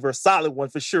receiver, a solid one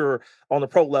for sure on the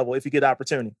pro level if you get the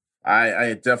opportunity.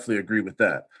 I definitely agree with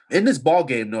that. In this ball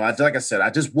game, though, like I said,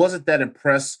 I just wasn't that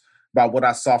impressed by what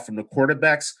I saw from the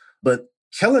quarterbacks. But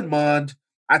Kellen Mond,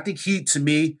 I think to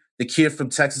me, the kid from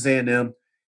Texas A&M,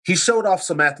 he showed off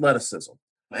some athleticism.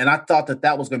 And I thought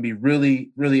that was going to be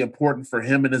really, really important for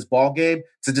him in his ball game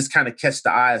to just kind of catch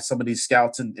the eye of some of these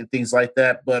scouts and things like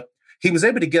that. But he was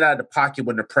able to get out of the pocket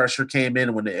when the pressure came in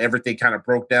and when everything kind of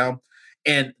broke down.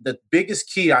 And the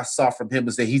biggest key I saw from him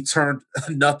is that he turned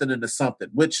nothing into something,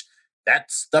 which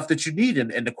that's stuff that you need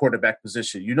in the quarterback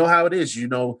position. You know how it is.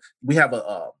 We have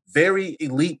a very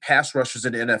elite pass rushers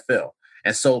in the NFL.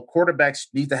 And so quarterbacks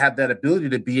need to have that ability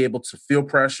to be able to feel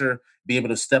pressure, be able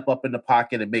to step up in the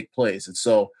pocket and make plays. And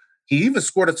so he even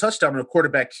scored a touchdown on a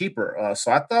quarterback keeper.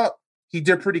 So I thought he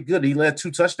did pretty good. He led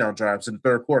 2 touchdown drives in the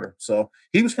third quarter. So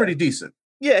he was pretty decent.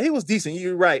 Yeah, he was decent.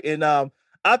 You're right. And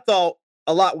I thought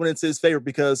a lot went into his favor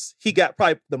because he got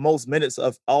probably the most minutes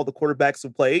of all the quarterbacks who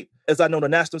played. As I know, the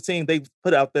national team, they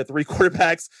put out their 3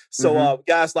 quarterbacks. So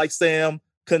guys like Sam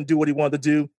couldn't do what he wanted to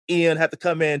do. Ian had to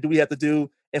come in, do what he had to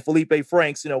do. And Felipe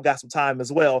Franks, got some time as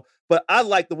well. But I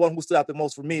like the one who stood out the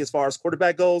most for me as far as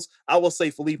quarterback goes. I will say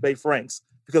Felipe Franks,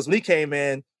 because when he came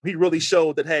in, he really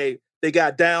showed that, hey, they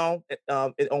got down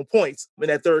on points in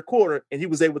that third quarter, and he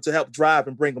was able to help drive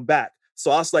and bring them back.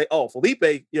 So I was like, oh, Felipe,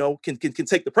 can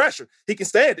take the pressure. He can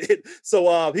stand it.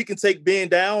 So he can take being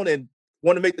down and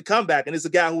want to make the comeback. And it's a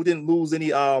guy who didn't lose any,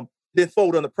 didn't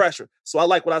fold under pressure. So I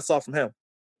like what I saw from him.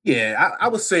 Yeah, I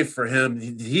would say for him,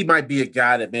 he might be a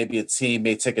guy that maybe a team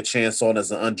may take a chance on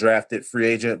as an undrafted free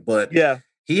agent, but Yeah.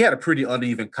 he had a pretty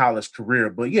uneven college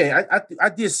career. But yeah, I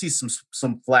did see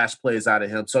some flash plays out of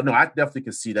him. So no, I definitely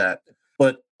can see that.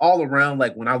 But all around,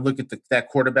 like when I look at that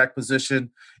quarterback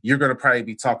position, you're going to probably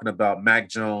be talking about Mac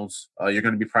Jones. You're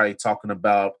going to be probably talking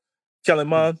about Kellen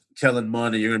Mond. Kellen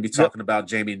Mond, and you're going to be talking about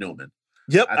Jamie Newman.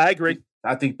 Yep, I agree.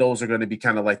 I think those are going to be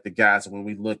kind of like the guys when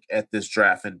we look at this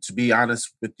draft. And to be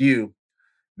honest with you,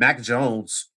 Mac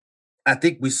Jones, I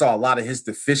think we saw a lot of his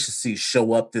deficiencies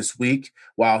show up this week.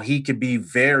 While he can be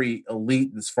very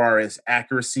elite as far as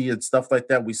accuracy and stuff like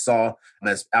that, we saw him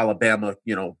as Alabama,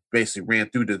 basically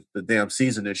ran through the damn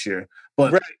season this year.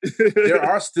 But Right. there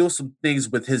are still some things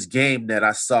with his game that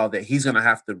I saw that he's going to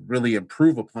have to really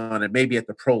improve upon. And maybe at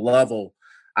the pro level,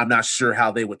 I'm not sure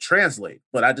how they would translate.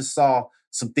 But I just saw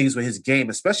some things with his game,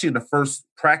 especially in the first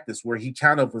practice where he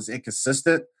kind of was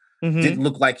inconsistent. Didn't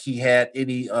look like he had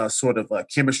any sort of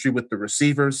chemistry with the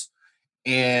receivers.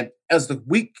 And as the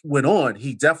week went on,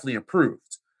 he definitely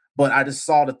improved. But I just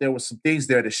saw that there were some things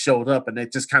there that showed up, and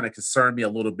it just kind of concerned me a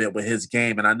little bit with his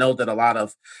game. And I know that a lot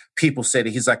of people say that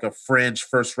he's like a fringe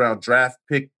first-round draft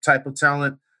pick type of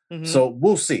talent. So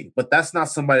we'll see. But that's not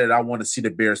somebody that I want to see the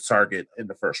Bears target in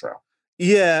the first round.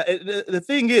 Yeah, the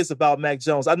thing is about Mac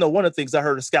Jones, I know one of the things I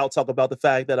heard a scout talk about the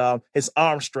fact that his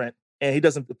arm strength and he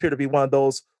doesn't appear to be one of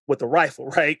those with the rifle,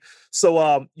 right?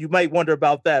 So you might wonder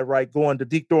about that, right? Going to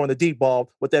deep throwing the deep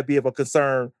ball, would that be of a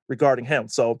concern regarding him?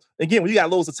 So again, when you got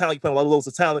loads of talent, you play a lot of loads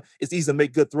of talent, it's easy to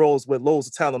make good throws with loads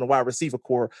of talent on the wide receiver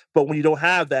core. But when you don't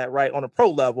have that, right, on a pro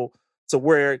level, to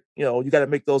where you got to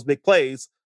make those big plays,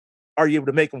 are you able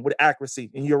to make them with accuracy?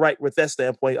 And you're right with that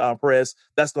standpoint, Perez.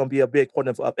 That's going to be a big point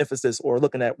of emphasis or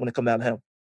looking at when it comes down to him.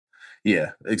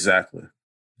 Yeah, exactly.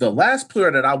 The last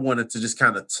player that I wanted to just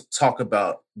kind of talk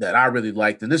about that I really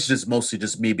liked, and this is just mostly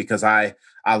just me because I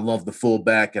love the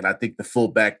fullback, and I think the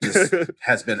fullback just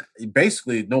has been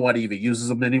basically nobody even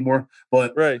uses him anymore.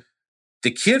 But right,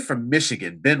 the kid from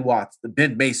Michigan, Ben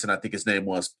Mason, I think his name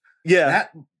was. Yeah,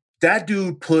 that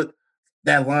dude put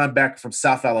that linebacker from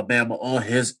South Alabama on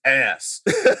his ass.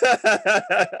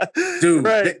 Dude,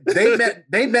 right.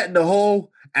 they met in the hole,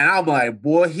 and I'm like,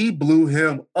 boy, he blew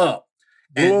him up.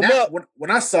 When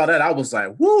I saw that, I was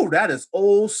like, whoo, that is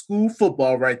old school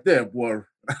football right there, boy.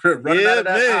 Running out of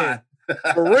that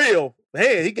eye. For real.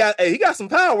 Hey, he got some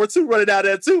power too, running out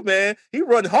there too, man. He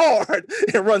run hard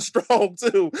and run strong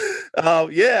too.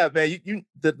 Yeah, man.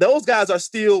 Those guys are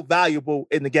still valuable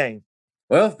in the game.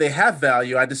 Well, they have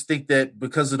value. I just think that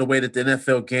because of the way that the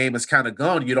NFL game has kind of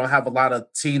gone, you don't have a lot of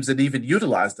teams that even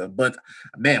utilize them. But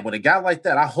man, with a guy like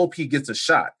that, I hope he gets a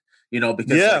shot.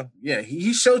 Because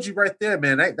he showed you right there,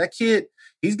 man. That kid,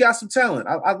 he's got some talent.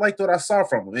 I liked what I saw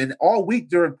from him. And all week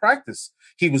during practice,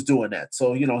 he was doing that.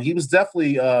 So, he was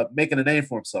definitely making a name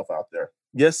for himself out there.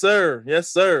 Yes, sir. Yes,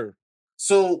 sir.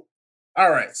 So,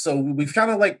 all right. So we've kind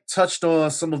of like touched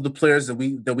on some of the players that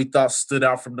we thought stood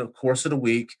out from the course of the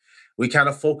week. We kind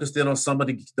of focused in on some of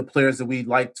the players that we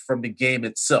liked from the game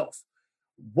itself.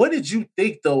 What did you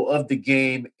think, though, of the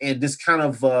game and this kind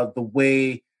of the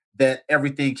way that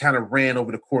everything kind of ran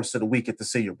over the course of the week at the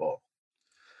Senior Bowl?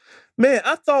 Man,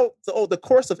 I thought the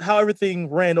course of how everything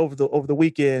ran over the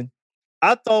weekend,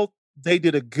 I thought they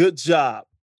did a good job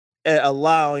at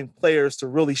allowing players to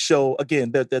really show,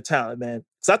 again, their talent, man.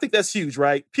 So I think that's huge,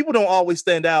 right? People don't always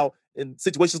stand out in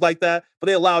situations like that, but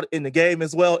they allowed it in the game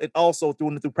as well, and also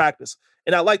through practice.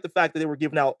 And I like the fact that they were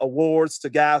giving out awards to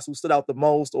guys who stood out the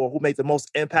most or who made the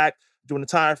most impact during the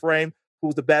time frame,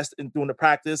 who's the best in doing the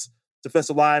practice,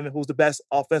 defensive lineman, who's the best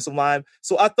offensive line.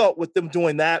 So I thought with them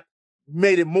doing that,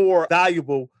 made it more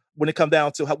valuable when it comes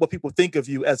down to what people think of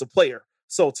you as a player.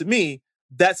 So to me,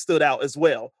 that stood out as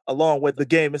well, along with the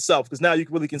game itself, because now you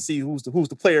really can see who's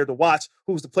the player to watch,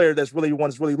 who's the player that's really one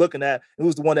is really looking at, and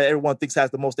who's the one that everyone thinks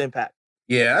has the most impact.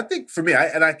 Yeah, I think for me,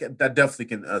 I definitely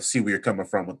can see where you're coming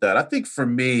from with that. I think for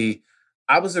me,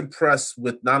 I was impressed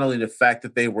with not only the fact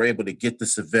that they were able to get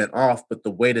this event off, but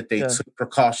the way that they took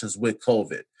precautions with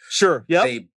COVID. Sure.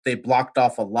 Yeah. They blocked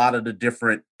off a lot of the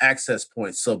different access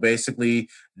points. So basically,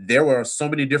 there were so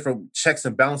many different checks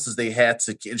and balances they had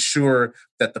to ensure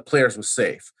that the players were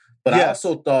safe. But I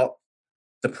also thought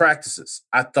the practices.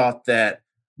 I thought that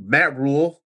Matt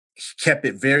Rule kept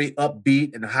it very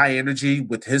upbeat and high energy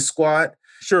with his squad.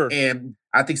 Sure. And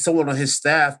I think someone on his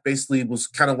staff basically was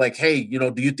kind of like, hey,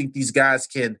 do you think these guys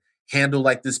can handle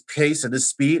like this pace and this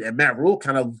speed? And Matt Rule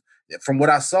kind of, from what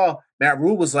I saw, Matt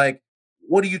Rule was like,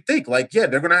 what do you think? Like, yeah,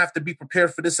 they're going to have to be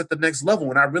prepared for this at the next level.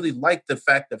 And I really like the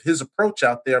fact of his approach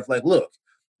out there of like, look,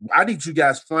 I need you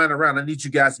guys flying around. I need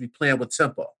you guys to be playing with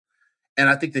tempo. And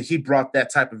I think that he brought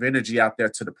that type of energy out there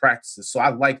to the practices. So I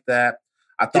like that.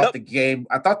 I thought the game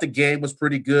was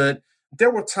pretty good. There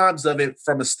were times of it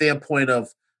from a standpoint of,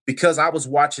 because I was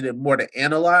watching it more to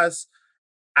analyze,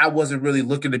 I wasn't really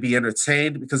looking to be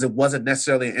entertained because it wasn't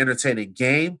necessarily an entertaining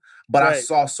game, but I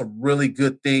saw some really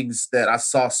good things that I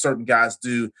saw certain guys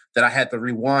do that I had to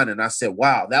rewind and I said,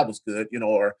 wow, that was good.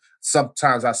 Or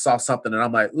sometimes I saw something and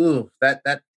I'm like, ooh,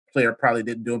 that player probably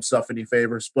didn't do himself any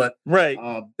favors, but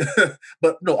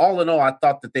but no, all in all, I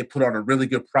thought that they put on a really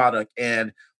good product,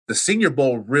 and the Senior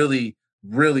Bowl really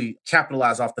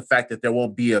capitalized off the fact that there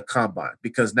won't be a combine,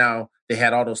 because now they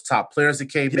had all those top players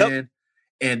that came in,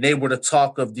 and they were the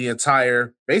talk of the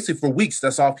entire, basically for weeks.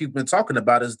 That's all people been talking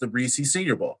about is the Reese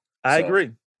Senior Bowl. I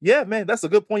agree. Yeah, man, that's a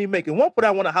good point you make. And one point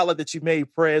I want to highlight that you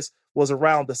made, Prez, was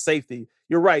around the safety.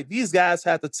 You're right. These guys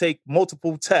had to take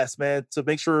multiple tests, man, to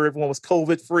make sure everyone was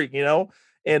COVID-free,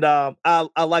 And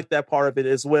I like that part of it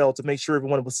as well, to make sure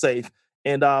everyone was safe.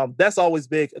 And that's always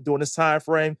big during this time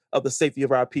frame of the safety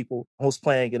of our people who's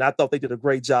playing. And I thought they did a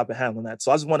great job at handling that.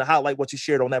 So I just want to highlight what you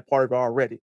shared on that part of it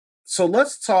already. So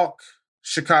let's talk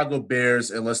Chicago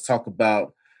Bears and let's talk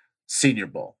about Senior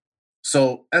Bowl.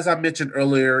 So as I mentioned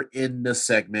earlier in this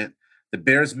segment, the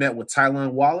Bears met with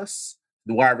Tylan Wallace,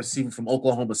 the wide receiver from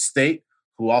Oklahoma State,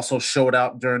 who also showed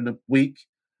out during the week.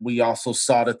 We also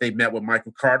saw that they met with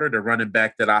Michael Carter, the running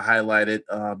back that I highlighted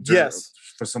Yes.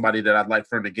 for somebody that I'd like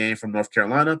for in the game from North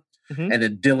Carolina. Mhm. And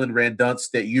then Dylan Randunce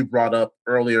that you brought up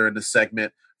earlier in the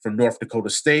segment from North Dakota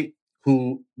State,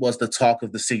 who was the talk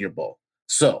of the Senior Bowl.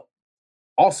 So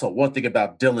also, one thing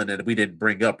about Dylan that we didn't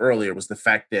bring up earlier was the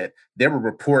fact that there were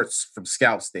reports from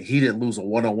scouts that he didn't lose a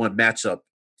one-on-one matchup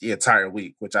the entire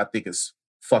week, which I think is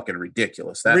fucking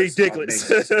ridiculous. That is Ridiculous.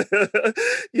 amazing.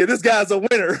 Yeah, this guy's a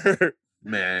winner.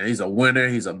 Man, he's a winner.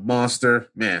 He's a monster.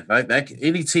 Man, like that,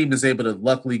 any team that's able to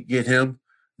luckily get him,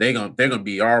 they're gonna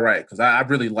be all right. Because I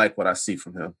really like what I see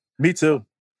from him. Me too.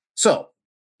 So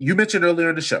you mentioned earlier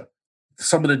in the show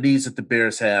some of the needs that the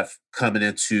Bears have coming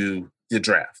into the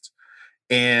draft.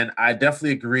 And I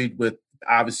definitely agreed with,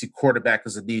 obviously, quarterback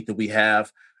is a need that we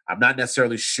have. I'm not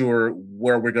necessarily sure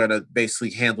where we're going to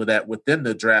basically handle that within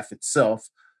the draft itself.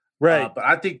 Right. But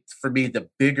I think for me, the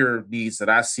bigger needs that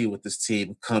I see with this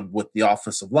team come with the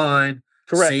offensive line,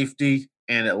 Correct. safety,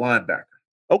 and at linebacker.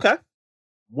 Okay.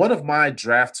 One of my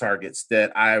draft targets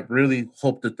that I really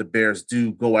hope that the Bears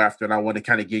do go after, and I want to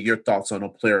kind of get your thoughts on a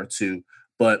player or two,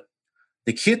 but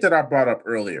the kid that I brought up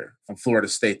earlier from Florida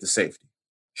State, the safety,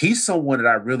 he's someone that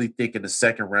I really think in the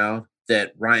second round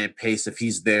that Ryan Pace, if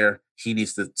he's there, he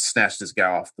needs to snatch this guy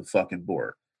off the fucking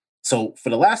board. So for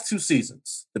the last 2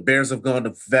 seasons, the Bears have gone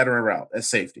the veteran route at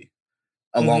safety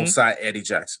alongside Eddie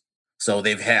Jackson. So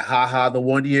they've had Ha the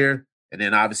 1 year, and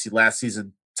then obviously last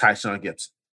season, Tyshawn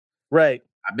Gibson. Right.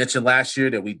 I mentioned last year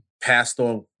that we passed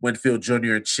on Winfield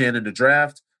Jr. and Chin in the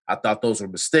draft. I thought those were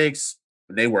mistakes,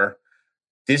 and they were.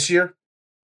 This year,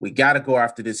 we got to go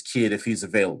after this kid if he's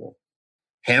available.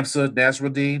 Hamza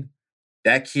Nasruddin,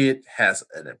 that kid has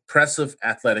an impressive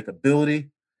athletic ability,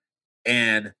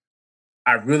 and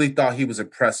I really thought he was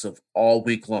impressive all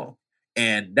week long.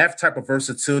 And that type of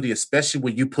versatility, especially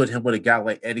when you put him with a guy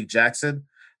like Eddie Jackson,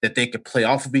 that they could play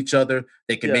off of each other,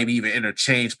 they can maybe even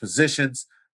interchange positions.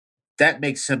 That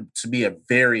makes him, to me, a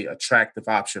very attractive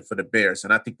option for the Bears.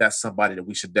 And I think that's somebody that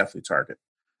we should definitely target.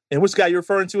 And which guy you're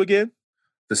referring to again?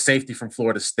 The safety from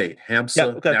Florida State,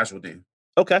 Hamza Nasruddin.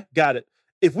 Okay, got it.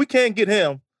 If we can't get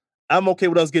him, I'm okay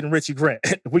with us getting Richie Grant.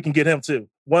 If we can get him too.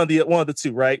 One of the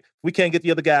two, right? If we can't get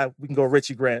the other guy, we can go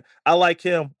Richie Grant. I like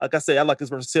him. Like I said, I like his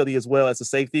versatility as well as a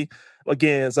safety.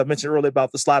 Again, as I mentioned earlier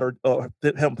about the slot or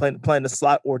him playing the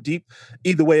slot or deep.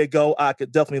 Either way it go, I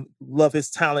could definitely love his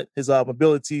talent, his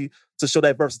ability to show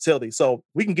that versatility. So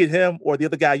we can get him or the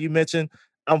other guy you mentioned.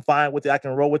 I'm fine with it. I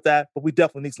can roll with that. But we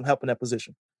definitely need some help in that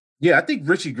position. Yeah, I think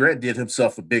Richie Grant did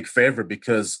himself a big favor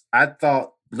because I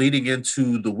thought leading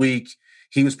into the week,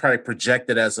 he was probably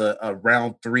projected as a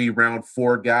round 3, round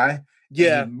 4 guy.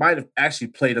 Yeah. He might have actually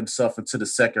played himself into the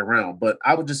second round. But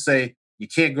I would just say you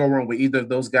can't go wrong with either of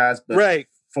those guys. But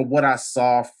from what I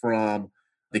saw from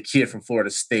the kid from Florida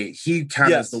State, he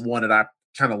kind of is the one that I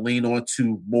kind of lean on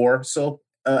to more so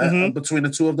between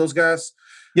the two of those guys.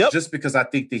 Yep. Just because I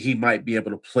think that he might be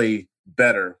able to play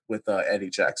better with Eddie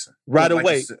Jackson. Right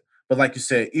away. But like you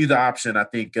said, either option, I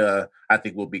think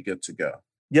we'll be good to go.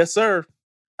 Yes, sir.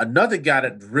 Another guy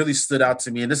that really stood out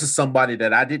to me, and this is somebody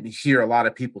that I didn't hear a lot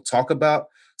of people talk about.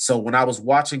 So when I was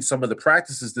watching some of the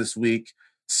practices this week,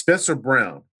 Spencer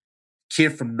Brown,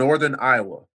 kid from Northern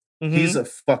Iowa, he's a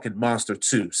fucking monster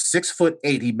too.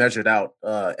 6'8" he measured out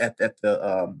at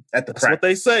the That's practice. what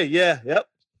they say. Yeah. Yep.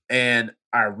 And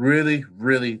I really,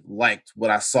 really liked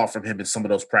what I saw from him in some of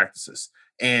those practices.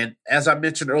 And as I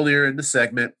mentioned earlier in the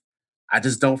segment, I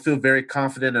just don't feel very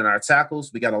confident in our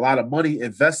tackles. We got a lot of money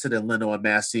invested in Leno and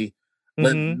Massey.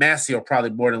 Massey will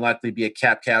probably more than likely be a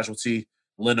cap casualty.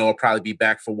 Leno will probably be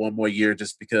back for one more year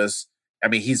just because, I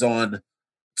mean, he's on,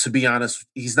 to be honest,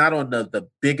 he's not on the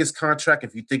biggest contract.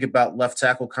 If you think about left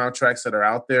tackle contracts that are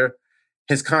out there,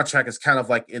 his contract is kind of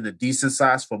like in the decent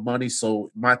size for money.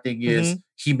 So my thing is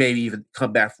he may even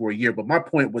come back for a year. But my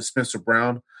point with Spencer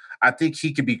Brown, I think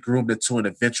he could be groomed into an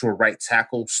eventual right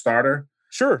tackle starter.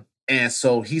 Sure. And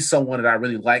so he's someone that I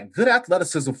really like. Good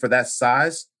athleticism for that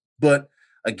size. But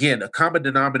again, a common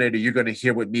denominator you're going to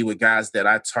hear with me with guys that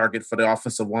I target for the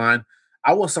offensive line.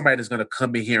 I want somebody that's going to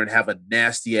come in here and have a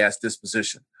nasty-ass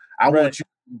disposition. I want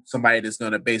somebody that's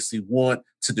going to basically want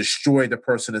to destroy the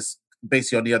person that's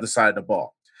basically on the other side of the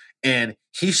ball. And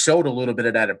he showed a little bit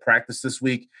of that in practice this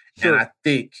week. Sure. And I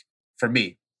think, for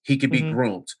me, he could be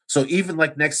groomed. So even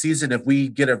like next season, if we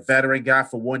get a veteran guy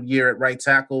for 1 year at right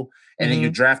tackle, and then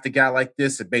you draft a guy like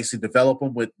this and basically develop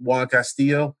him with Juan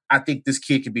Castillo, I think this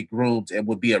kid can be groomed and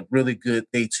would be a really good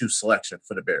day 2 selection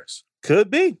for the Bears.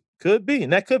 Could be.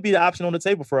 And that could be the option on the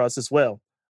table for us as well.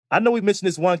 I know we mentioned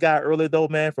this one guy earlier, though,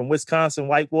 man, from Wisconsin,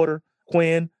 Whitewater,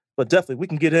 Quinn. But definitely, we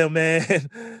can get him,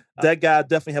 man. That guy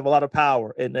definitely have a lot of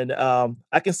power, and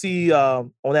I can see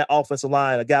on that offensive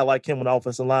line a guy like him on the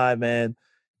offensive line, man,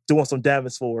 doing some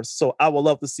damage for us. So I would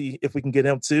love to see if we can get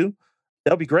him too.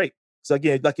 That'll be great. So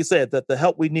again, like you said, that the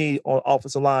help we need on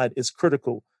offensive line is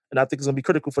critical, and I think it's going to be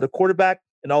critical for the quarterback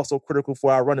and also critical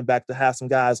for our running back to have some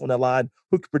guys on that line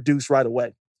who can produce right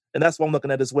away. And that's what I'm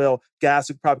looking at as well. Guys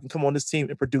who probably can come on this team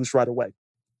and produce right away.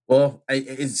 Well,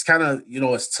 it's kind of,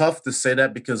 it's tough to say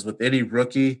that because with any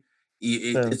rookie,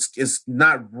 Yeah, it's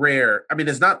not rare. I mean,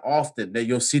 it's not often that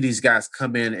you'll see these guys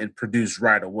come in and produce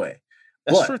right away.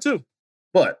 that's But true too.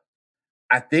 but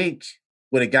I think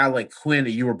with a guy like Quinn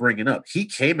that you were bringing up, he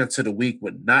came into the week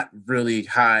with not really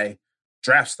high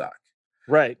draft stock.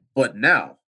 Right. But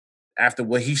now, after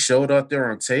what he showed out there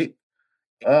on tape,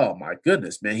 oh my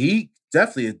goodness, man, he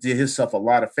definitely did himself a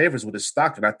lot of favors with his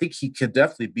stock, and I think he could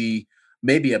definitely be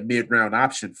maybe a mid-round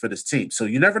option for this team. So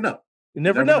you never know. You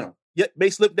never know. Yet may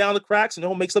slip down the cracks,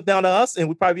 may slip down to us, and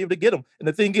we probably be able to get him. And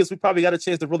the thing is, we probably got a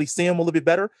chance to really see him a little bit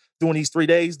better during these 3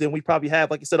 days than we probably have,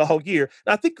 like you said, a whole year.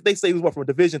 And I think they say he was from a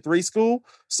Division III school.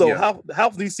 So Yeah. how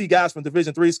do you see guys from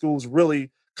Division III schools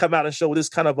really come out and show this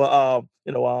kind of a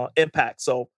impact?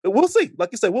 So we'll see.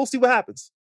 Like you said, we'll see what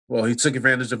happens. Well, he took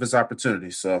advantage of his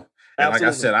opportunity. So, and like I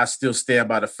Absolutely. said, I still stand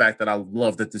by the fact that I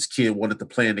love that this kid wanted to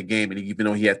play in the game, and even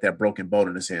though he had that broken bone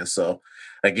in his hand. So,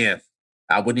 again,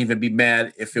 I wouldn't even be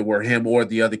mad if it were him or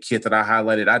the other kid that I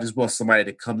highlighted. I just want somebody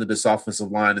to come to this offensive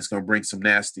line that's going to bring some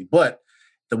nasty. But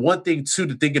the one thing, too,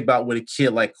 to think about with a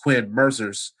kid like Quinn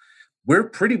Mercers, we're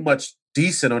pretty much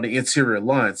decent on the interior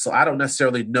line. So I don't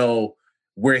necessarily know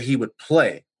where he would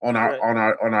play on our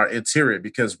Right. on our interior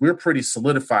because we're pretty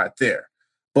solidified there.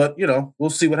 But we'll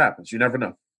see what happens. You never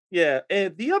know. Yeah.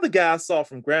 And the other guy I saw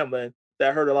from Grambling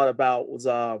that I heard a lot about was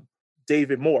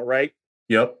David Moore, right?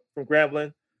 Yep. From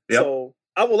Grambling. Yep. So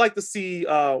I would like to see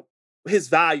his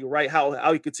value, right?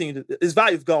 How he continued his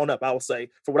value's gone up, I would say,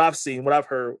 for what I've seen, what I've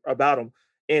heard about him.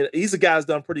 And he's a guy that's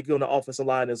done pretty good on the offensive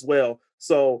line as well.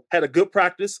 So had a good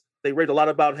practice. They rate a lot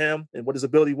about him and what his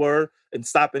ability were and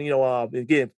stopping,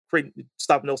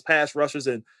 stopping those pass rushers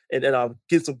and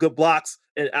getting some good blocks.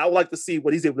 And I would like to see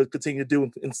what he's able to continue to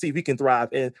do and see if he can thrive.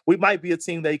 And we might be a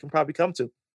team that he can probably come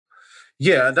to.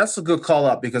 Yeah, that's a good call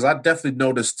out because I definitely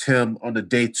noticed him on the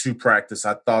day 2 practice.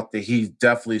 I thought that he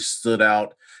definitely stood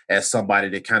out as somebody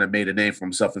that kind of made a name for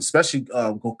himself, especially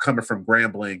coming from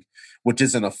Grambling, which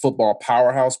isn't a football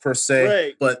powerhouse per se,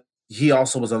 Right. but he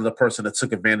also was another person that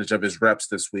took advantage of his reps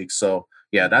this week. So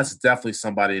yeah, that's definitely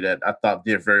somebody that I thought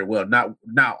did very well. Now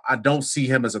I don't see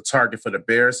him as a target for the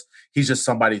Bears. He's just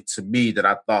somebody to me that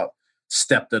I thought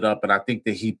stepped it up, and I think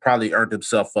that he probably earned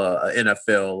himself a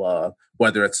NFL,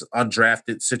 whether it's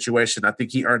undrafted situation. I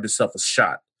think he earned himself a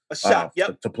shot. A shot.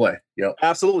 Yep. To play. Yep.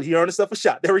 Absolutely. He earned himself a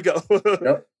shot. There we go.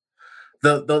 Yep.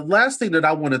 The last thing that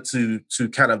I wanted to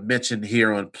kind of mention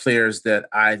here on players that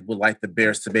I would like the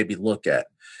Bears to maybe look at.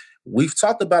 We've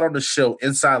talked about on the show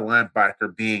inside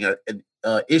linebacker being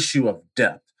an issue of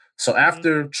depth. So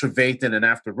after Trevathan and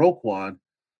after Roquan,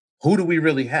 who do we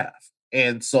really have?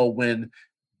 And so when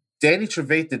Danny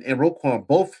Trevathan and Roquan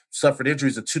both suffered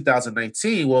injuries in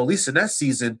 2019, well, at least in that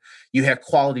season, you had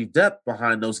quality depth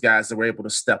behind those guys that were able to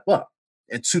step up.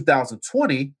 In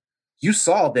 2020, you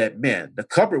saw that, man, the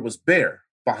cupboard was bare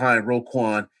behind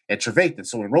Roquan and Trevathan.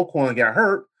 So when Roquan got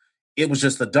hurt, it was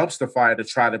just a dumpster fire to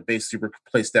try to basically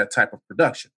replace that type of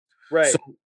production. Right. So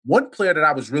one player that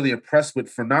I was really impressed with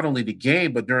for not only the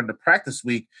game, but during the practice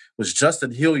week was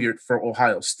Justin Hilliard for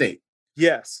Ohio State.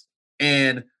 Yes.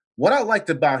 And what I liked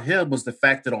about him was the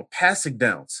fact that on passing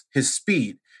downs, his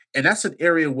speed, and that's an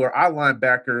area where our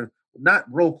linebacker, not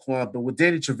Roquan, but with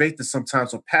Danny Trevathan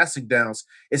sometimes on passing downs,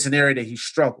 it's an area that he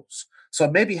struggles.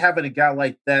 So maybe having a guy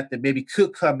like that maybe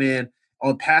could come in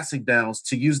on passing downs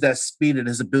to use that speed and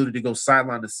his ability to go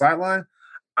sideline to sideline,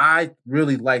 I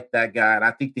really like that guy. And I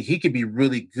think that he could be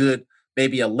really good,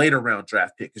 maybe a later round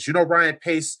draft pick. Because, Ryan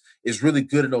Pace is really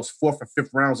good in those 4th or 5th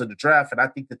rounds in the draft. And I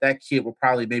think that kid will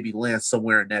probably maybe land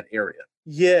somewhere in that area.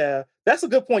 Yeah, that's a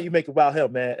good point you make about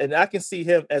him, man. And I can see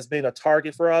him as being a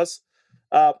target for us.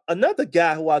 Another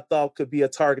guy who I thought could be a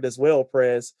target as well,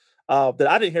 Prez, that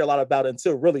I didn't hear a lot about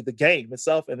until really the game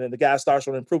itself, and then the guy starts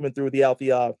showing improvement throughout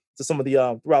the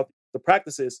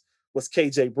practices was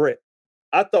KJ Britt.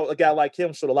 I thought a guy like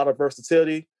him showed a lot of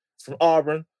versatility. He's from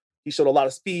Auburn. He showed a lot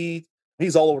of speed.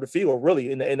 He's all over the field,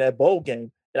 really, in that bowl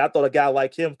game. And I thought a guy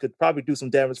like him could probably do some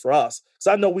damage for us.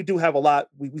 So I know we do have a lot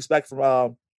we expect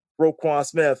from Roquan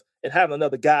Smith, and having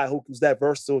another guy who's that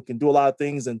versatile, can do a lot of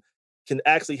things, and can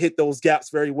actually hit those gaps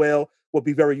very well, will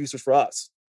be very useful for us.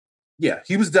 Yeah,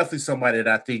 he was definitely somebody that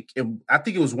I think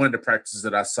it was one of the practices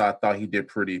that I saw. I thought he did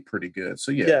pretty good.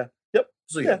 So yeah. Yeah. Yep.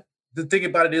 So yeah. The thing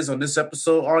about it is, on this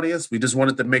episode, audience, we just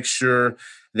wanted to make sure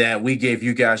that we gave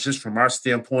you guys, just from our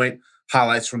standpoint,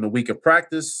 highlights from the week of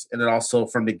practice and then also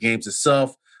from the games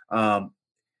itself.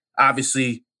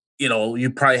 Obviously, you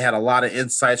probably had a lot of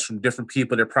insights from different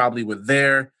people that probably were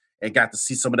there and got to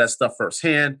see some of that stuff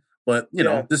firsthand. But,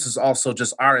 this is also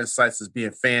just our insights as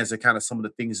being fans and kind of some of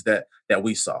the things that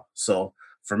we saw. So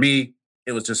for me,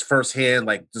 it was just firsthand,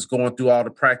 like just going through all the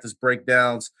practice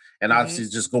breakdowns and obviously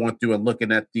just going through and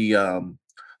looking at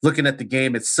the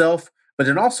game itself, but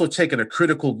then also taking a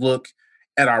critical look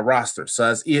at our roster. So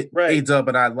as A-Dub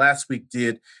and I last week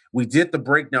we did the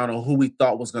breakdown on who we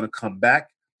thought was going to come back.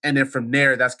 And then from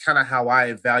there, that's kind of how I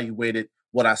evaluated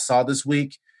what I saw this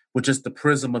week, with just the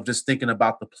prism of just thinking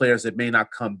about the players that may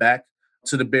not come back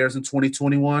to the Bears in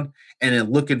 2021, and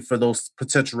then looking for those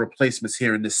potential replacements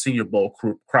here in this Senior Bowl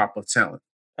crop of talent.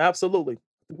 Absolutely.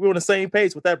 We're on the same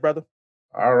page with that, brother.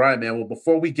 All right, man. Well,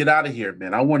 before we get out of here,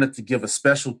 man, I wanted to give a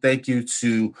special thank you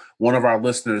to one of our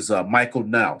listeners, Michael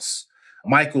Naus.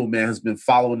 Michael, man, has been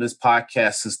following this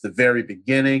podcast since the very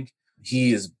beginning.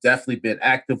 He has definitely been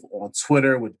active on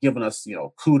Twitter with giving us,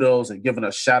 kudos and giving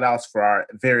us shout outs for our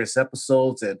various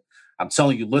episodes. And I'm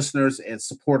telling you, listeners and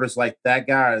supporters like that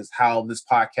guy is how this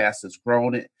podcast has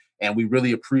grown it. And we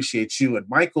really appreciate you. And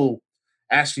Michael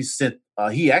actually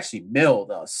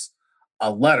mailed us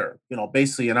a letter,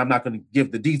 basically, and I'm not going to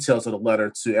give the details of the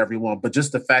letter to everyone, but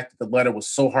just the fact that the letter was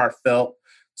so heartfelt,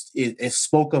 it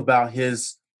spoke about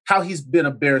how he's been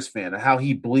a Bears fan and how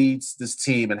he bleeds this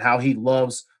team and how he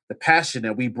loves the passion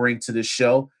that we bring to this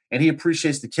show. And he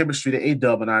appreciates the chemistry that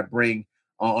A-Dub and I bring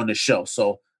on the show.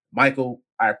 So, Michael,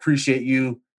 I appreciate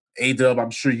you. A-Dub,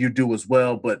 I'm sure you do as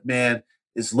well. But, man,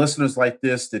 it's listeners like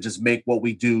this that just make what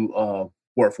we do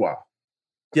worthwhile.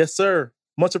 Yes, sir.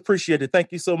 Much appreciated.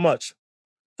 Thank you so much.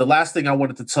 The last thing I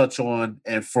wanted to touch on,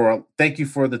 and thank you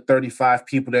for the 35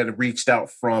 people that have reached out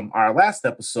from our last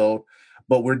episode,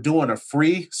 but we're doing a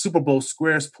free Super Bowl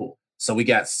Squares pool. So we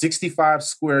got 65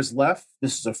 squares left.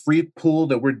 This is a free pool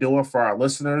that we're doing for our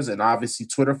listeners and obviously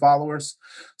Twitter followers.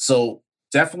 So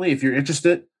definitely, if you're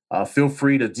interested, feel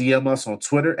free to DM us on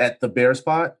Twitter at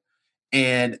 @TheBearsPod.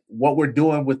 And what we're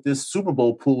doing with this Super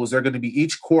Bowl pool is they're going to be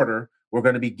each quarter, we're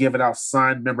going to be giving out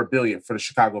signed memorabilia for the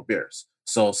Chicago Bears.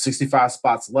 So 65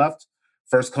 spots left,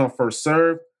 first come, first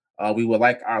serve. We would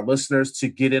like our listeners to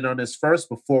get in on this first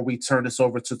before we turn this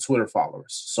over to Twitter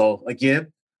followers. So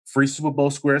again, free Super Bowl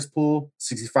Squares pool,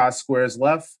 65 squares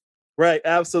left. Right,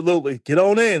 absolutely. Get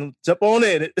on in, jump on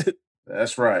in.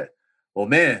 That's right. Well,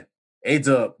 man,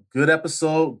 A-Dub, good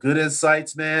episode, good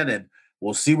insights, man, and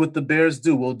we'll see what the Bears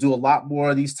do. We'll do a lot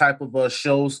more of these type of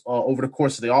shows over the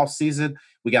course of the offseason.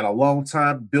 We got a long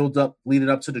time build up leading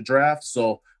up to the draft,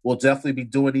 so we'll definitely be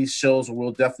doing these shows, and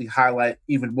we'll definitely highlight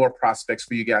even more prospects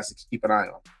for you guys to keep an eye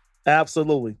on.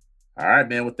 Absolutely. All right,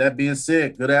 man. With that being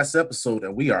said, good-ass episode,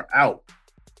 and we are out.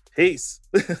 Peace.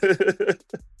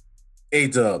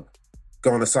 A-Dub,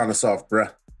 going to sign us off,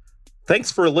 bruh.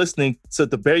 Thanks for listening to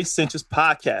the Barry Cinches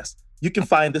podcast. You can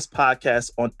find this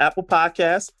podcast on Apple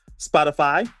Podcasts,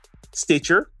 Spotify,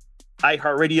 Stitcher,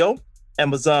 iHeartRadio,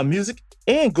 Amazon Music,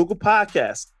 and Google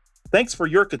Podcasts. Thanks for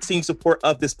your continued support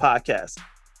of this podcast.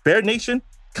 Bear Nation,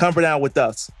 come down with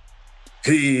us.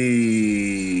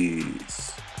 Peace.